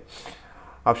 ഓക്കെ,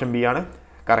 ഓപ്ഷൻ ബി ആണ്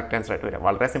കറക്റ്റ് ആൻസർ ആയിട്ട് വരിക.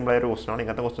 വളരെ സിമ്പിളായ ഒരു ക്വസ്റ്റൻ ആണ്.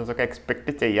 ഇങ്ങനത്തെ ക്വസ്റ്റൻസ് ഒക്കെ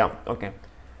എക്സ്പെക്ട് ചെയ്യാം. ഓക്കെ,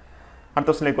 അടുത്ത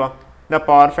ക്വസ്റ്റിലേക്ക് പോവാം. The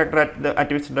power factor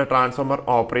at which the transformer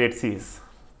operates is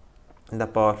the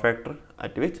power factor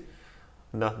at which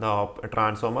the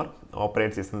transformer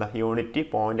operates is the unity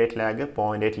 0.8 lag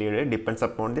 0.8 lead depends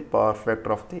upon the power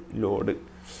factor of the load.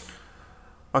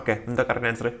 Okay, the correct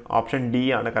answer option D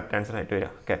ആണ് correct answer ആയിട്ട് വരിക.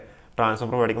 Okay,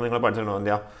 transformer പഠിക്കുമ്പോൾ നിങ്ങൾ പഠിച്ചിട്ടുണ്ടോ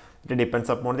എന്താ it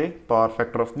depends upon the power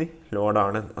factor of the load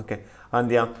ആണ്. Okay,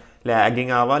 അതെന്താ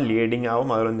lagging ആവാം, ലീഡിങ് ആവും,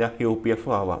 അതുപോലെ എന്താ UPF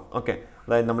ആവാം. ഓക്കെ,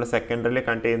 അതായത് നമ്മൾ സെക്കൻഡറിൽ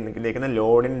കണക്ട് ചെയ്തിരിക്കുന്ന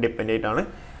ലോഡിന് ഡിപ്പെൻഡ് ആയിട്ടാണ്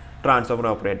transformer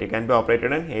operate can be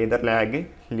operated in either lag,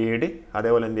 lead,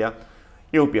 അതേപോലെ എന്താ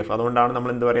UPF. അതുകൊണ്ടാണ് നമ്മൾ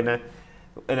എന്ത് പറയുന്നത്,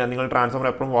 നിങ്ങൾ ട്രാൻസ്ഫോമർ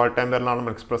എപ്പോഴും വോൾട്ട് ആംപിയറിലാണ്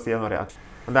നമ്മൾ എക്സ്പ്രസ് ചെയ്യാന്ന് പറയാം.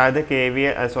 അതായത്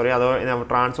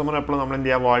ട്രാൻസ്ഫോമർ എപ്പോഴും നമ്മൾ എന്ത്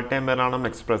ചെയ്യുക വോൾട്ട് ആംപിയറിലാണ് നമ്മൾ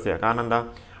എക്സ്പ്രസ് ചെയ്യുക. കാരണം എന്താ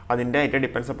അതിൻ്റെ ഏറ്റവും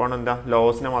ഡിപ്പെൻഡ്സ് അപ്പോൾ എന്താ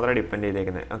ലോസിനെ മാത്രമേ ഡിപ്പെൻഡ്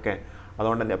ചെയ്തേക്കുന്നത്. ഓക്കെ,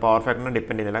 അതുകൊണ്ട് എന്താ പവർ ഫാക്ടറിനെ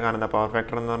ഡിപ്പെൻഡ് ചെയ്യുന്നില്ല. കാരണം എന്താ പവർ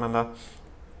ഫാക്ടർ എന്ന് പറഞ്ഞാൽ എന്താ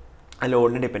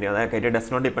ലോഡിനെ ഡിപ്പെൻഡ് ചെയ്യും. അതായത് it does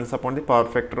not depends upon the power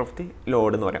factor of the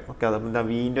load എന്ന് പറയാം. ഓക്കെ, അതെന്താ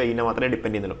വീൻ്റെ അതിനെ മാത്രമേ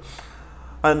ഡിപ്പെൻഡ് ചെയ്യുന്നുള്ളൂ.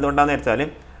 അതെന്തുകൊണ്ടാണെന്ന് വെച്ചാൽ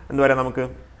എന്താ പറയുക, നമുക്ക്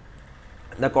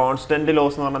ദ കോൺസ്റ്റൻറ്റ്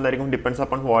ലോസ് എന്ന് പറഞ്ഞാൽ എന്തായിരിക്കും ഡിപ്പെൻഡ്സ്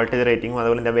അപ്പോൺ വോൾട്ടേജ് റേറ്റിംഗും,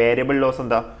 അതുപോലെ എന്താ വേരിയബിൾ ലോസ്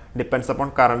എന്താ ഡിപ്പെൻഡ്സ് അപ്പോൺ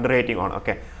കറണ്ട് റേറ്റിംഗ് ആണ്.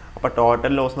 ഓക്കെ, അപ്പോൾ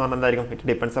ടോട്ടൽ ലോസ് എന്ന് പറഞ്ഞാൽ എന്തായിരിക്കും it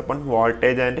depends upon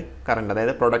voltage and current,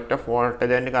 അതായത് പ്രൊഡക്റ്റ് ഓഫ്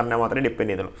വോൾട്ടേജ് ആൻഡ് കറണ്ടിനെ മാത്രമേ ഡിപ്പെൻഡ്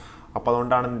ചെയ്യുന്നുള്ളൂ. അപ്പോൾ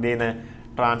അതുകൊണ്ടാണ് എന്ത് ചെയ്യുന്നത്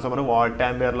ട്രാൻസ്ഫോമർ വോൾട്ട്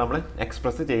ആംപിയറിൽ നമ്മൾ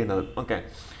എക്സ്പ്രസ് ചെയ്യുന്നത്. ഓക്കെ,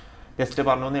 ജസ്റ്റ്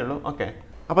പറഞ്ഞേ ഉള്ളൂ. ഓക്കെ,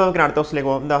 അപ്പോൾ നമുക്ക് അടുത്ത ക്വസ്റ്റിലേക്ക്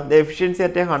പോകും. എന്താ the efficiency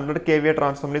at 100 kVA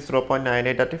transformer is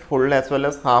 0.98 at full as well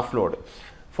as half load.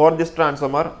 For this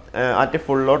transformer at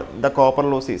full load the copper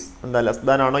loss is എന്താ ലെസ്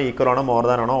ദാൻ ആണോ ഈക്വൽ ആണോ മോർ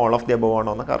ദാൻ ആണോ ഓൾ ഓഫ് ദി അബവ്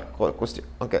ആണോ എന്ന question.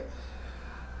 Okay,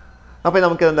 അപ്പോൾ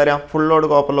നമുക്ക് എന്താ പറയുക ഫുൾ ലോഡ്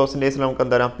കോപ്പർ ലോസിൻ്റെ കേസിൽ നമുക്ക്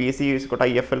എന്താ പറയുക PCU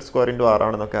IFL² × R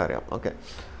ആണെന്നൊക്കെ അറിയാം. ഓക്കെ,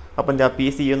 അപ്പോൾ എന്താ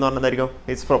PCU എന്ന് പറഞ്ഞാൽ എന്തായിരിക്കും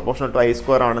ഇറ്റ്സ് പ്രൊപ്പോർഷണൽ ടു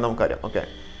I² ആണ് നമുക്കറിയാം. ഓക്കെ,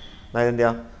 അതായത്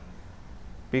എന്താ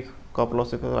copper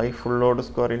loss full load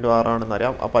square × R ആണെന്ന്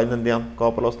അറിയാം. അപ്പോൾ അതിന് എന്ത് ചെയ്യാം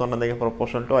കോപ്പർ ലോസ് എന്ന് പറഞ്ഞാൽ എന്തെങ്കിലും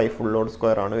proportional to full load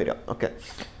square ആണ് വരിക. ഓക്കെ,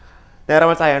 നേരെ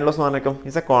മറിച്ച് അയൺ ലോസ് എന്ന് പറഞ്ഞാൽ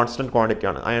ഇറ്റ്സ് എ കോൺസ്റ്റൻറ്റ് ക്വാണ്ടിറ്റി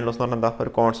ആണ്. അയൺ ലോസ് എന്ന് പറഞ്ഞാൽ എന്താ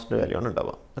ഒരു കോൺസ്റ്റൻറ്റ് വാല്യൂ ആണ്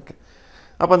ഉണ്ടാവുക. ഓക്കെ,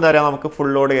 അപ്പോൾ എന്താ പറയുക നമുക്ക് ഫുൾ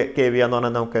ലോഡ് KVA എന്ന്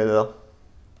പറഞ്ഞാൽ നമുക്ക് എഴുതാം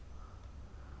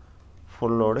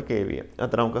ഫുൾ ലോഡ് KVA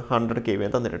എത്ര നമുക്ക് 100 kVA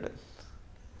തന്നിട്ടുണ്ട്.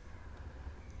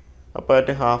 അപ്പോൾ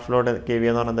ആയിട്ട് ഹാഫ് ലോഡ് KVA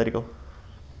എന്ന് പറഞ്ഞാൽ എന്തായിരിക്കും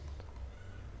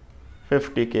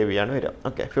 50 kVA ആണ് വരിക.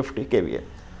 Okay, 50 kVA.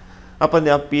 അപ്പോൾ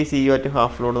എന്താ PCU ആയിട്ട്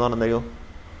ഹാഫ് ലോഡ് എന്ന് പറഞ്ഞാൽ എന്തായിരിക്കും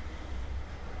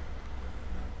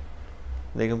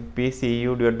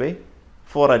PCU /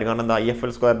 4 ആയിരിക്കും. കാരണം എന്താ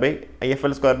IFL²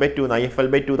 / 2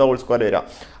 IFL/2 the whole square വരിക.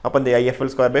 അപ്പോൾ എന്താ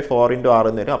IFL² / 4 × R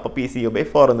എന്ന് വരും. അപ്പോൾ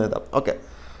PCU/4 എന്ന് എഴുതാം. ഓക്കെ,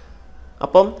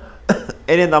 അപ്പം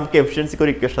ഇനി നമുക്ക് എഫിഷ്യൻസിക്ക്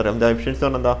ഒരു ഇക്വേഷൻ അറിയാം. എന്താ എഫിഷ്യൻസി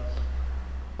പറഞ്ഞാൽ എന്താ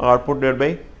output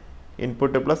 /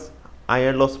 input plus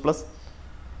iron loss plus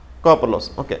copper loss.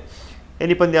 Okay,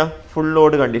 ഇനിയിപ്പോൾ എന്താ ഫുൾ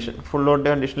ലോഡ്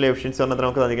കണ്ടീഷനിലെ എഫിഷ്യൻസി പറഞ്ഞാൽ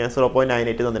നമുക്ക് തന്നിരിക്കുന്നത്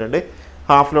 0.98 തന്നിട്ടുണ്ട്.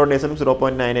 ഹാഫ് ലോഡ് കേസിലും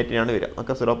 0.98 ആണ് വരിക.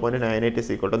 ഓക്കെ,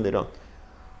 0.98 = എന്ത് വരും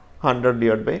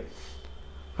 100 /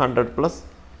 100 +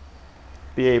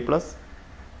 PI +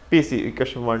 PC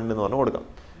ഇക്വേഷൻ 1 എന്ന് പറഞ്ഞാൽ കൊടുക്കാം.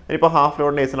 ഇനിയിപ്പോൾ ഹാഫ്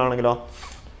ലോഡ് കേസിലാണെങ്കിലോ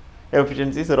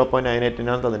എഫിഷ്യൻസി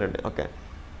 0.98 തന്നിട്ടുണ്ട്. Okay,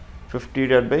 50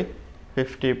 /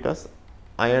 50 +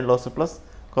 iron loss plus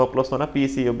copper loss എന്ന് പറഞ്ഞാൽ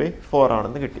PCU/4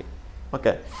 ആണെന്ന് കിട്ടി.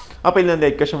 ഓക്കെ, അപ്പോൾ ഇതിൽ എന്താ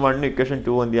ഇക്വേഷൻ 1 ഇക്വേഷൻ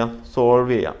 2 എന്ത് ചെയ്യാം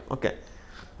സോൾവ് ചെയ്യാം. ഓക്കെ,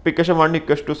 അപ്പോൾ ഇക്വേഷൻ 1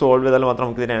 ഇക്വേഷൻ 2 സോൾവ് ചെയ്താൽ മാത്രം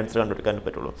നമുക്ക് ഇതിന് ആൻസർ കണ്ടുപിടിക്കാൻ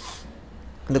പറ്റുള്ളൂ.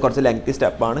 ഇത് കുറച്ച് ലെങ്തി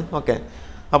സ്റ്റെപ്പാണ്. ഓക്കെ,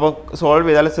 അപ്പോൾ സോൾവ്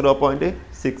ചെയ്താൽ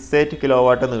 0.68 kW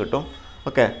എന്ന് കിട്ടും.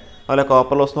 ഓക്കെ, അതുപോലെ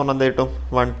കോപ്പർ ലോസ് എന്ന് പറഞ്ഞാൽ എന്ത് കിട്ടും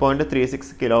 1.36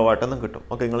 kW എന്ന് കിട്ടും.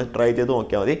 ഓക്കെ, നിങ്ങൾ ട്രൈ ചെയ്ത്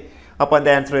നോക്കിയാൽ മതി. അപ്പോൾ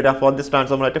എൻ്റെ ആൻസർ വരിക ഫോർ ദിസ്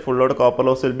ട്രാൻസ്ഫോമർ ആയിട്ട് full load copper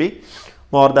loss will be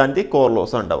more than the core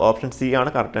loss ഉണ്ടാവും. ഓപ്ഷൻ C ആണ്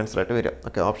കറക്റ്റ് ആൻസർ ആയിട്ട് വരിക.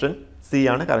 ഓക്കെ, ഓപ്ഷൻ C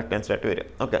ആണ് കറക്റ്റ് ആൻസർ ആയിട്ട് വരിക.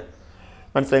 ഓക്കെ,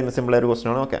 മനസ്സിലായിരുന്ന സിമ്പിളായ ഒരു ക്വസ്റ്റൻ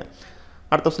ആണ്. ഓക്കെ,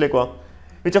 അടുത്ത ക്വസ്റ്റിലേക്ക് പോകാം.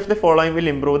 Which of the following will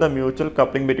improve the mutual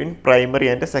coupling between primary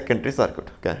and secondary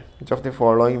circuit. Okay, which of the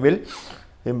following will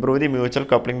improve the mutual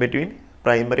coupling between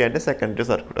primary and secondary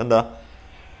circuit. എന്താ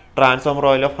transformer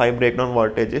oil of high break down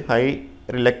voltage, high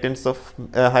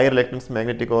reluctance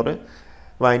magnetic core,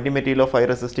 winding material of high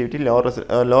resistivity,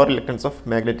 law reluctance of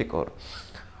magnetic core.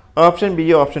 Option B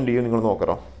option ഡിയും നിങ്ങൾ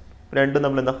നോക്കറോ രണ്ടും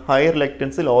നമ്മൾ എന്താ high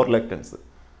reluctance law reluctance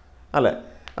അല്ലേ.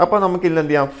 അപ്പോൾ നമുക്ക് ഇതിൽ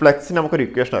എന്ത് ചെയ്യാം ഫ്ലെക്സിന് നമുക്കൊരു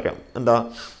ഇക്വേഷൻ അറിയാം. എന്താ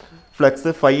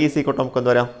ഫ്ലെക്സ് ∅ നമുക്ക്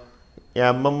എന്താ പറയാം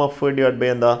MMF /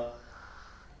 എന്താ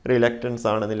റിലക്റ്റൻസ്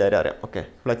ആണെന്നില്ല അറിയാം. ഓക്കെ,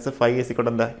 ഫ്ലെക്സ് ∅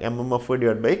 എന്താ MMF /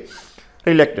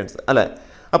 റിലക്റ്റൻസ് അല്ലേ.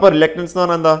 അപ്പോൾ റിലക്റ്റൻസ് എന്ന്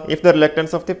പറഞ്ഞാൽ എന്താ if the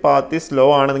reluctance of the path is law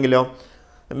ആണെന്നെങ്കിലോ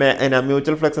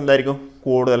mutual flex എന്തായിരിക്കും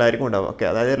കൂടുതലായിരിക്കും ഉണ്ടാവും. ഓക്കെ,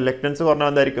 അതായത് റിലക്റ്റൻസ് കുറഞ്ഞാൽ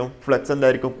എന്തായിരിക്കും ഫ്ലെക്സ്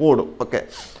എന്തായിരിക്കും കൂടും. ഓക്കെ,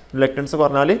 റിലക്റ്റൻസ്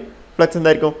കുറഞ്ഞാൽ ഫ്ലെക്സ്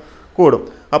എന്തായിരിക്കും കൂടും.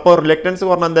 അപ്പോൾ റിലക്റ്റൻസ്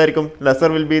കുറഞ്ഞാൽ എന്തായിരിക്കും? ലെസർ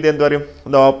വിൽ ബി എന്താ പറയും?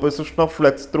 The opposition of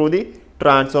flux through the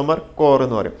transformer core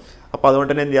എന്ന് പറയും. അപ്പോൾ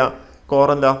അതുകൊണ്ട് തന്നെ എന്ത് ചെയ്യുക? കോർ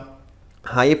എന്താ?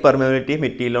 ഹൈ പെർമിയബിലിറ്റി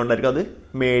മെറ്റീരിയൽ കൊണ്ടായിരിക്കും അത്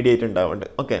മീഡിയേറ്റ് ഉണ്ടാവുന്നുണ്ട്.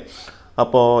 ഓക്കെ,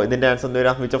 അപ്പോൾ ഇതിൻ്റെ ആൻസർ എന്താ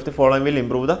വരിക? Which of the following will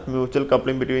improve the mutual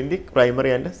coupling between the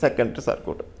primary and secondary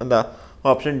circuit? എന്താ?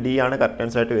 ഓപ്ഷൻ ഡി ആണ് കറക്റ്റ്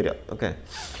ആൻസർ ആയിട്ട് വരിക. Okay,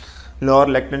 lower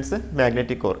reluctance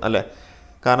magnetic core അല്ലേ?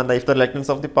 കാരണം എന്താ? If the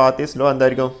reluctance of the path is law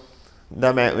എന്തായിരിക്കും?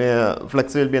 The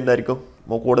flux will be എന്തായിരിക്കും?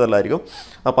 കൂടുതലായിരിക്കും.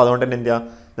 അപ്പോൾ അതുകൊണ്ട് തന്നെ എന്ത്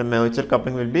ചെയ്യുക? The mutual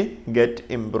coupling will be get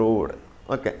improved.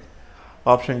 Okay,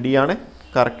 option D ആണ്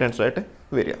കറക്റ്റ് ആൻസർ ആയിട്ട്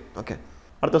വരിക. ഓക്കെ,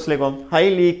 അടുത്ത ദിവസത്തിലേക്ക് പോകും. High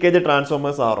leakage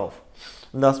transformers R of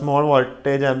എന്താ? Small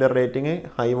voltage ampere rating,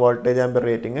 high voltage ampere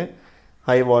rating,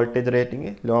 high voltage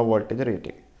rating, low voltage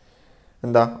rating.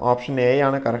 എന്താ? Option A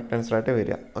ആണ് correct answer ആയിട്ട്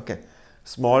വരിക. Okay,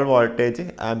 small voltage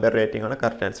ampere rating ആണ്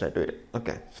കറക്റ്റ് ആൻസർ ആയിട്ട് വരിക.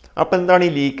 ഓക്കെ, അപ്പോൾ എന്താണ്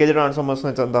ഈ ലീക്കേജ് ട്രാൻസ്ഫോമേഴ്സ്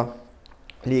എന്ന് വെച്ചാൽ? എന്താ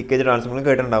ലീക്കേജ് ട്രാൻസ്ഫോമേഴ്സ്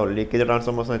കേട്ടിട്ടുണ്ടാവില്ല. ലീക്കേജ്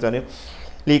ട്രാൻസ്ഫോമേഴ്സ് എന്ന് വെച്ചാൽ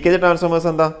ലീക്കേജ് ട്രാൻസ്ഫോമേഴ്സ്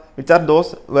എന്താ? Which are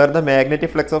those where the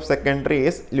magnetic flux of secondary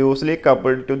is loosely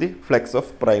coupled to the flux of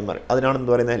primary. അതിനാണ്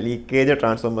എന്ത് പറയുന്നത്? ലീക്കേജ്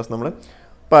ട്രാൻസ്ഫോമേഴ്സ് നമ്മൾ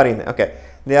പറയുന്നത്. Okay,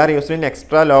 they are used in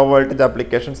extra low voltage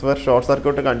applications were short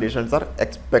circuit conditions are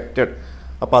expected.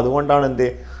 അപ്പോൾ അതുകൊണ്ടാണ് എന്ത്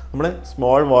നമ്മൾ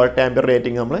small volt ampere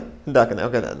rating നമ്മൾ ഇതാക്കുന്നത്.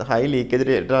 Okay, high leakage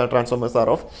transformers R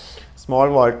of small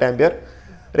volt ampere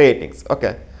ratings.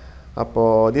 Okay, അപ്പോൾ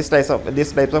these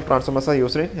types of transformers are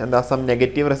used in എന്താ? Some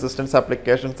negative resistance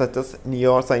application such as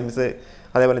നിയോ signs,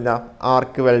 അതേപോലെ എന്താ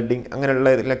ആർക്ക് വെൽഡിങ്, അങ്ങനെയുള്ള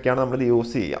ഇതിലൊക്കെയാണ് നമ്മളിത്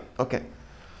യൂസ് ചെയ്യുക. ഓക്കെ,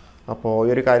 അപ്പോൾ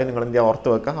ഈ ഒരു കാര്യം നിങ്ങൾ എന്ത് ചെയ്യുക? ഓർത്ത്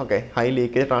വെക്കുക. Okay, high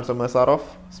leakage transformers R of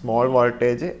small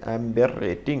voltage ampere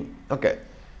rating. Okay,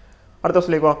 അടുത്ത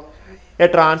ദിവസത്തിലേക്ക് പോകാം. A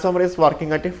transformer is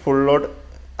working at full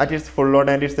load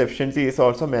and it's efficiency is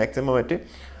also maximum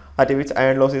at which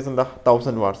iron loss is in the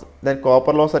 1000 watts. Then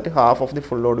copper loss at half of the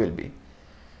full load will be.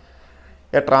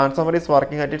 A transformer is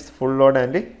working at its full load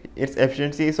and its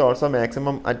efficiency is also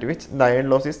maximum at which the iron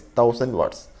loss is 1000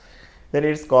 watts. Then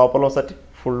its copper loss at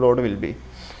full load will be.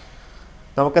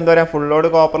 നമുക്ക് എന്താ പറയുക? Full load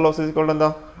copper loss കൊണ്ട് എന്താ?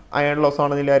 Iron loss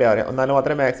ആണെന്നില്ല അറിയാം. എന്നാലും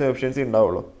മാത്രമേ maximum efficiency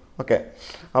ഉണ്ടാവുള്ളൂ. Okay,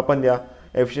 അപ്പോൾ എന്താ?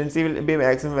 എഫിഷ്യൻസി വിൽ ബി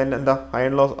മാക്സിമം എന്താ?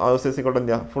 അയൺ ലോസ് കൊണ്ട്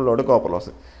എന്താ? Full load copper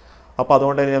loss. അപ്പോൾ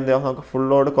അതുകൊണ്ട് തന്നെ എന്താ? നമുക്ക് ഫുൾ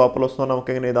ലോഡ് കോപ്പർ ലോസ് എന്ന് പറഞ്ഞാൽ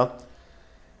നമുക്ക് എങ്ങനെ എഴുതാം?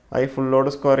 I full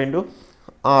load square into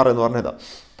R എന്ന് പറഞ്ഞ് എഴുതാം.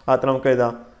 അത് നമുക്ക്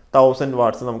എഴുതാം 1000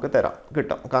 വാട്ട്സ് നമുക്ക് തരാം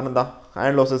കിട്ടും. കാരണം എന്താ?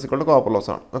 അയൺ ലോസ് കൊണ്ട് കോപ്പർ ലോസ്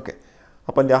ആണ്. ഓക്കെ,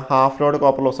 അപ്പോൾ എന്താ? ഹാഫ് ലോഡ്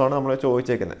കോപ്പർ ലോസ് ആണ് നമ്മൾ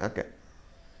ചോദിച്ചേക്കുന്നത്. Okay,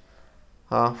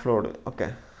 half load. ഓക്കെ,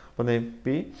 അപ്പോൾ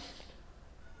പി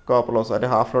കോപ്പർ ലോസ് അല്ലെ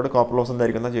ഹാഫ് ലോഡ് കോപ്പർ ലോസ്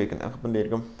എന്തായിരിക്കും എന്നാണ് ചോദിക്കുന്നത്. അപ്പോൾ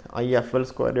എന്തായിരിക്കും? IFL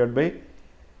square divide by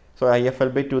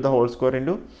IFL/2 the whole square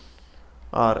into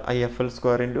R. IFL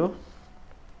square into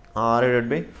R divided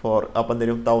by 4. അപ്പം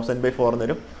തരും 1000/4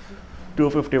 തരും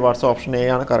 250 വാട്ട്സ്. ഓപ്ഷൻ എ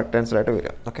ആണ് കറക്റ്റ് ആൻസർ ആയിട്ട്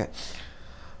വരിക. ഓക്കെ,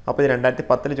 അപ്പോൾ ഇത്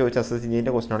 2010 ചോദിച്ച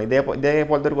SSGൻ്റെ ക്വസ്റ്റൻ ആണ്.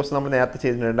 ഇതേപോലത്തെ ഒരു ക്വസ്റ്റൻ നമ്മൾ നേരത്തെ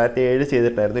ചെയ്തിട്ടുണ്ട്, 2007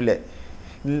 ചെയ്തിട്ടായിരുന്നു ഇല്ലേ?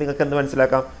 ഇതിൽ നിങ്ങൾക്ക് എന്ത്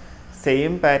മനസ്സിലാക്കാം?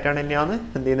 സെയിം പാറ്റേൺ തന്നെയാണ്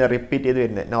എന്ത് ചെയ്യുന്നത്? റിപ്പീറ്റ് ചെയ്ത്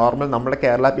വരുന്നത്. നോർമൽ നമ്മുടെ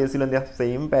കേരള PSCയിൽ എന്താ?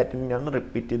 സെയിം പാറ്റേൺ തന്നെയാണ്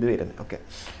റിപ്പീറ്റ് ചെയ്ത് വരുന്നത്. ഓക്കെ,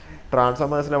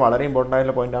 ട്രാൻസ്ഫോമേഴ്സിൽ വളരെ ഇമ്പോർട്ടൻ്റ്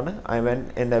ആയിട്ടുള്ള പോയിൻ്റാണ് വെൻ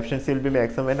എൻ്റെ efficiency will be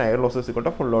maximum when അയർ losses കൊണ്ട്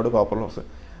ഫുൾ ലോഡ് കോപ്പർ ലോസ്.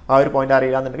 ആ ഒരു പോയിന്റ്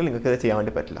അറിയില്ല എന്നുണ്ടെങ്കിൽ നിങ്ങൾക്ക് ഇത് ചെയ്യാൻ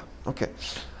വേണ്ടി പറ്റില്ല. ഓക്കെ,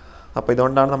 അപ്പോൾ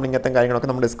ഇതുകൊണ്ടാണ് നമ്മൾ ഇങ്ങനത്തെ കാര്യങ്ങളൊക്കെ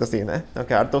നമ്മൾ ഡിസ്കസ് ചെയ്യുന്നത്.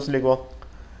 ഓക്കെ, അടുത്ത ദിവസത്തിലേക്ക് പോകും.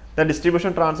 The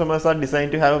distribution transformers R design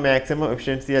to have maximum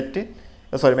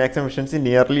efficiency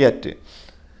nearly at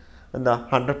എന്താ?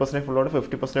 100% full load,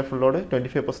 50% full load,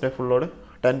 25% full load,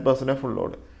 10% full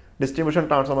load. Distribution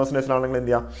ട്രാൻസ്ഫോമേഴ്സിനാണെങ്കിൽ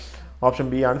എന്ത് ചെയ്യുക? ഓപ്ഷൻ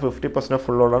ബി ആണ് 50%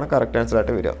 ഫുൾ ലോഡാണ് കറക്റ്റ് ആൻസർ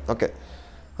ആയിട്ട് വരിക. ഓക്കെ,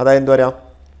 അതായത് എന്താ പറയുക?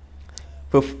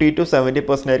 50 to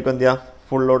 70% ആയിരിക്കും എന്ത് ചെയ്യുക?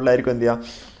 ഫുൾ ലോഡിലായിരിക്കും എന്ത്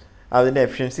ചെയ്യുക? അതിൻ്റെ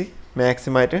എഫിഷ്യൻസി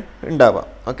മാക്സിമം ആയിട്ട് ഉണ്ടാവുക.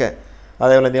 ഓക്കെ,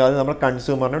 അതേപോലെ എന്ത് ചെയ്യുക? അത് നമ്മൾ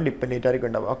കൺസ്യൂമറിനും ഡിപ്പെൻഡൻ്റ് ആയിരിക്കും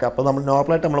ഉണ്ടാവുക. ഓക്കെ, അപ്പോൾ നമ്മൾ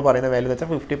നോർമലായിട്ട് നമ്മൾ പറയുന്ന വാല്യൂ എന്ന് വെച്ചാൽ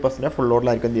 50% ഫുൾ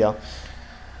ലോഡിലായിരിക്കും എന്ത്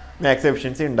ചെയ്യുക? മാക്സിമം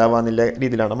എഫിഷ്യൻസി ഉണ്ടാവുക എന്നുള്ള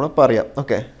രീതിയിലാണ് നമ്മൾ പറയുക.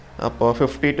 ഓക്കെ, അപ്പോൾ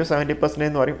 50 to 70%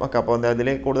 എന്ന് പറയും. ഓക്കെ, അപ്പോൾ അതിൽ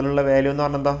കൂടുതലുള്ള വാല്യൂ എന്ന്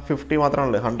പറഞ്ഞാൽ എന്താ? 50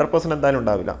 മാത്രമാണുള്ളത്. 100% എന്തായാലും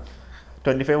ഉണ്ടാവില്ല.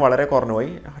 25 വളരെ കുറഞ്ഞു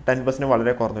പോയി, 10%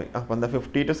 വളരെ കുറഞ്ഞു പോയി. അപ്പോൾ എന്താ?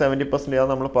 50 to 70%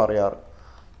 ആണ് നമ്മൾ പറയാറ്.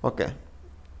 ഓക്കെ,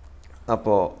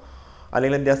 അപ്പോൾ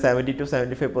അല്ലെങ്കിൽ എന്താ? 70 to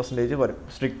 75% വരും.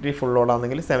 സ്ട്രിക്റ്റ്ലി ഫുൾ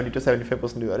ലോഡാണെങ്കിൽ 70 to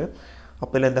 75% വരും.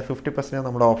 അപ്പോൾ ഇതിൽ എന്താ? 50%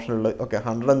 നമ്മുടെ ഓപ്ഷനുള്ളത്. ഓക്കെ,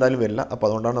 100 എന്തായാലും വരില്ല. അപ്പോൾ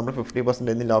അതുകൊണ്ടാണ് നമ്മൾ 50%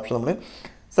 എന്നുള്ള ഓപ്ഷൻ നമ്മൾ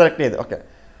സെലക്ട് ചെയ്ത്. ഓക്കെ,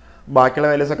 ബാക്കിയുള്ള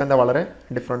വാല്യൂസൊക്കെ എന്താ? വളരെ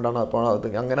ഡിഫറെൻ്റ് ആണ്. അപ്പോൾ അത്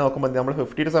അങ്ങനെ നോക്കുമ്പോൾ നമ്മൾ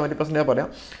 50 to 70% പറയാം.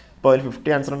 അപ്പോൾ അതിൽ 50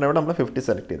 ആൻസർ ഉണ്ടായിട്ട് നമ്മൾ 50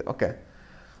 സെലക്ട് ചെയ്ത്. ഓക്കെ,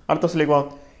 അടുത്ത ദിവസത്തിലേക്ക് പോകാം.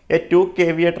 A 2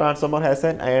 kVA transformer has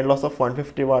an iron loss of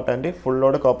 150 what and full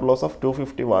load copper loss of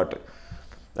 250 what.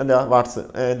 എന്താ? Watts.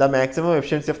 The maximum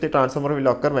efficiency of the transformer will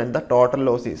occur when the total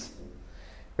loss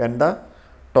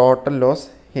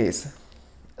is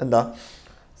എന്താ?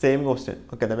 Same question.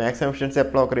 Okay, the maximum efficiency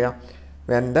എപ്പോഴും ഒക്കെ അറിയാം?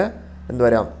 When the എന്താ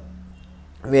പറയുക?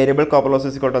 Variable copper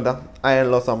losses കൊണ്ട് എന്താ? Iron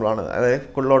loss ആകുമ്പോഴാണ്. അതായത്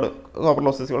ഫുൾ ലോഡ് കോപ്പർ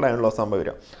ലോസസ് കൊണ്ട് അയൺ ലോസ് ആകുമ്പോൾ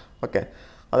വരിക. ഓക്കെ,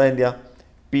 അതായത് എന്ത് ചെയ്യുക?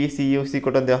 PCU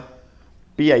കൊണ്ട് എന്താ?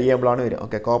 P PiA ആണ് വരിക.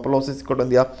 Okay, copper loss is equal to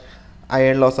എന്ത് ചെയ്യുക,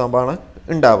 അയൺ ലോസ് ആകുമ്പോഴാണ്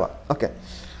ഉണ്ടാവുക. ഓക്കെ,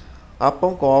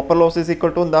 അപ്പം copper loss is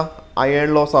equal to എന്താ, അയൺ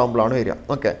ലോസ് ആകുമ്പോഴാണ് വരിക.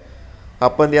 ഓക്കെ,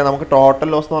 അപ്പോൾ എന്ത് ചെയ്യാം, നമുക്ക് ടോട്ടൽ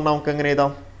ലോസ് എന്ന് പറഞ്ഞാൽ നമുക്ക് എങ്ങനെ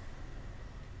എഴുതാം,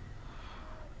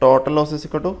 total loss is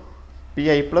equal to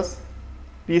PI plus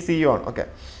PCU ആണ്. Okay,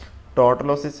 total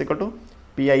loss is equal to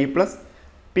PI plus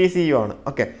PCU ആണ്.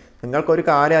 ഓക്കെ, നിങ്ങൾക്കൊരു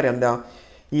കാര്യം അറിയാം, എന്താ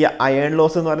ഈ അയൺ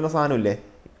ലോസ് എന്ന് പറയുന്ന സാധനമില്ലേ,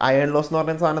 അയൺ ലോസ് എന്ന്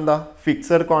പറയുന്ന സാധനം എന്താ,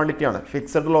 ഫിക്സഡ് ക്വാണ്ടിറ്റി ആണ്,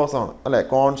 ഫിക്സഡ് ലോസ് ആണ് അല്ലേ,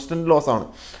 കോൺസ്റ്റൻറ്റ് ലോസ് ആണ്.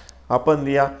 അപ്പോൾ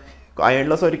എന്ത് ചെയ്യുക, അയൺ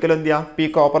ലോസ് ഒരിക്കലും എന്ത് ചെയ്യുക,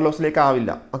 കോപ്പർ ലോസിലേക്ക്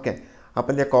ആവില്ല. ഓക്കെ,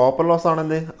 അപ്പോൾ എന്ത് ചെയ്യുക, കോപ്പർ ലോസ്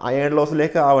ആണെന്ത് അയൺ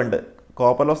ലോസിലേക്ക് ആവുന്നുണ്ട്.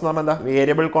 കോപ്പർ ലോസ് എന്ന് പറഞ്ഞാൽ എന്താ,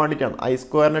 വേരിയബിൾ ക്വാണ്ടിറ്റി ആണ്,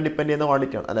 I² ഡിപ്പെൻഡ് ചെയ്യുന്ന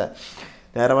ക്വാണ്ടിറ്റി ആണ് അല്ലേ.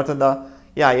 നേരെ മറിച്ച് എന്താ,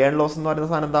 ഈ അയൺ ലോസ് എന്ന് പറയുന്ന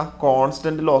സാധനം എന്താ,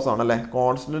 കോൺസ്റ്റൻറ്റ് ലോസ് ആണ് അല്ലേ,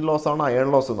 കോൺസ്റ്റൻറ്റ് ലോസ് ആണ് അയൺ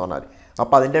ലോസ് എന്ന് പറഞ്ഞാൽ.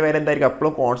 അപ്പോൾ അതിൻ്റെ വില എന്തായിരിക്കും,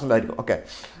 എപ്പോഴും കോൺസ്റ്റൻ്റ് ആയിരിക്കും. ഓക്കെ,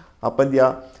 അപ്പോൾ എന്ത്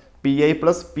ചെയ്യുക, PI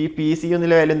പ്ലസ് PCU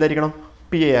എന്നുള്ള വില എന്തായിരിക്കണം,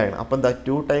 PI ആയിരിക്കണം. അപ്പോൾ എന്താ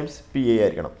 2 ടൈംസ് PI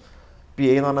ആയിരിക്കണം.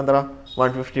 PI എന്ന് പറഞ്ഞാൽ എന്താ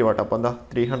 150 വാട്ട്. അപ്പോൾ എന്താ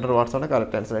 300 വാട്ട്സ് ആണ്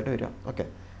കറക്റ്റ് ആൻസർ ആയിട്ട് വരിക. ഓക്കെ,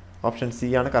 ഓപ്ഷൻ C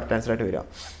ആണ് കറക്റ്റ് ആൻസർ ആയിട്ട് വരിക.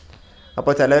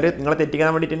 അപ്പോൾ ചിലർ നിങ്ങളെ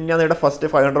തെറ്റിക്കാൻ വേണ്ടിയിട്ട് ഞാൻ ഇവിടെ first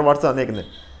 500 watts തന്നേക്കുന്നത്.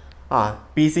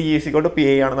 PCU is equal to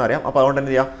PI ആണെന്ന് അറിയാം. അപ്പോൾ അതുകൊണ്ട്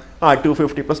എന്ത് ചെയ്യുക,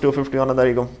 250 പ്ലസ് 250 പറഞ്ഞാൽ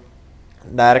എന്തായിരിക്കും,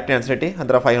 ഡയറക്റ്റ് ആൻസർ ആയിട്ട്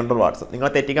എന്താ 500 വാട്ട്സ്.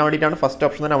 നിങ്ങളെ തെറ്റിക്കാൻ വേണ്ടിയിട്ടാണ് ഫസ്റ്റ്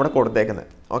ഓപ്ഷൻ തന്നെ അവിടെ കൊടുത്തേക്കുന്നത്.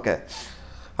 ഓക്കെ,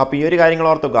 അപ്പോൾ ഈ ഒരു കാര്യങ്ങൾ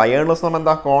ഓർത്ത് വെക്കുക. അയൺ ലോസ് എന്ന് പറഞ്ഞാൽ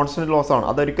എന്താ, കോൺസ്റ്റൻറ്റ് ലോസ് ആണ്,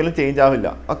 അതൊരിക്കലും ചേഞ്ച്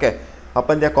ആവില്ല. ഓക്കെ,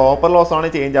 അപ്പോൾ എന്താ, കോപ്പർ ലോസ് ആണ്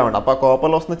ചേഞ്ച് ആവേണ്ടത്. അപ്പോൾ കോപ്പർ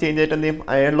ലോസ് ചേഞ്ച് ആയിട്ട് എന്ത് ചെയ്യും,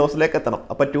 അയൺ ലോസിലേക്ക് എത്തണം.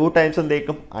 അപ്പോൾ 2 ടൈംസ്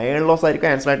എന്തായിരിക്കും, അയൺ ലോസ് ആയിരിക്കും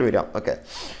ആൻസർ ആയിട്ട് വരിക. ഓക്കെ,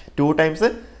 2 ടൈംസ്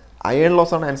അയൺ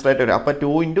ലോസ് ആണ് ആൻസർ ആയിട്ട് വരിക. അപ്പോൾ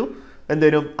 2 ഇൻറ്റു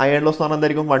എന്തെങ്കിലും അയൺ ലോസ് എന്ന് പറഞ്ഞാൽ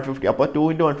എന്തായിരിക്കും 150. അപ്പോൾ 2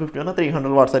 ഇൻറ്റു 150 പറഞ്ഞാൽ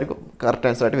 300 വാട്ട്സ് ആയിരിക്കും കറക്റ്റ്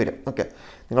ആൻസർ ആയിട്ട് വരും. ഓക്കെ,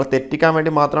 നിങ്ങൾ തെറ്റിക്കാൻ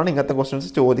വേണ്ടി മാത്രമാണ് ഇങ്ങനത്തെ ക്വസ്റ്റ്യൻസ്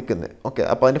ചോദിക്കുന്നത്. ഓക്കെ,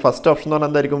 അപ്പോൾ അതിൻ്റെ ഫസ്റ്റ് ഓപ്ഷൻ എന്ന്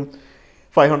പറഞ്ഞാൽ എന്തായിരിക്കും,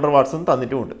 500 വാട്ട്സ്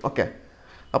തന്നിട്ടുമുണ്ട്. ഓക്കെ,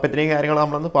 അപ്പോൾ ഇത്രയും കാര്യങ്ങൾ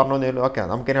നമ്മളൊന്ന് പറഞ്ഞു തന്നല്ലോ. ഓക്കെ,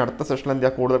 നമുക്കിനി അടുത്ത സെഷനിൽ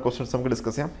എന്താ കൂടുതൽ ക്വസ്റ്റ്യൻസ് നമുക്ക്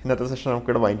ഡിസ്കസ് ചെയ്യാം. ഇന്നത്തെ സെഷൻ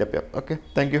നമുക്കിവിടെ വൈൻഡ് അപ്പ് ചെയ്യാം. Okay,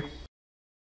 thank you.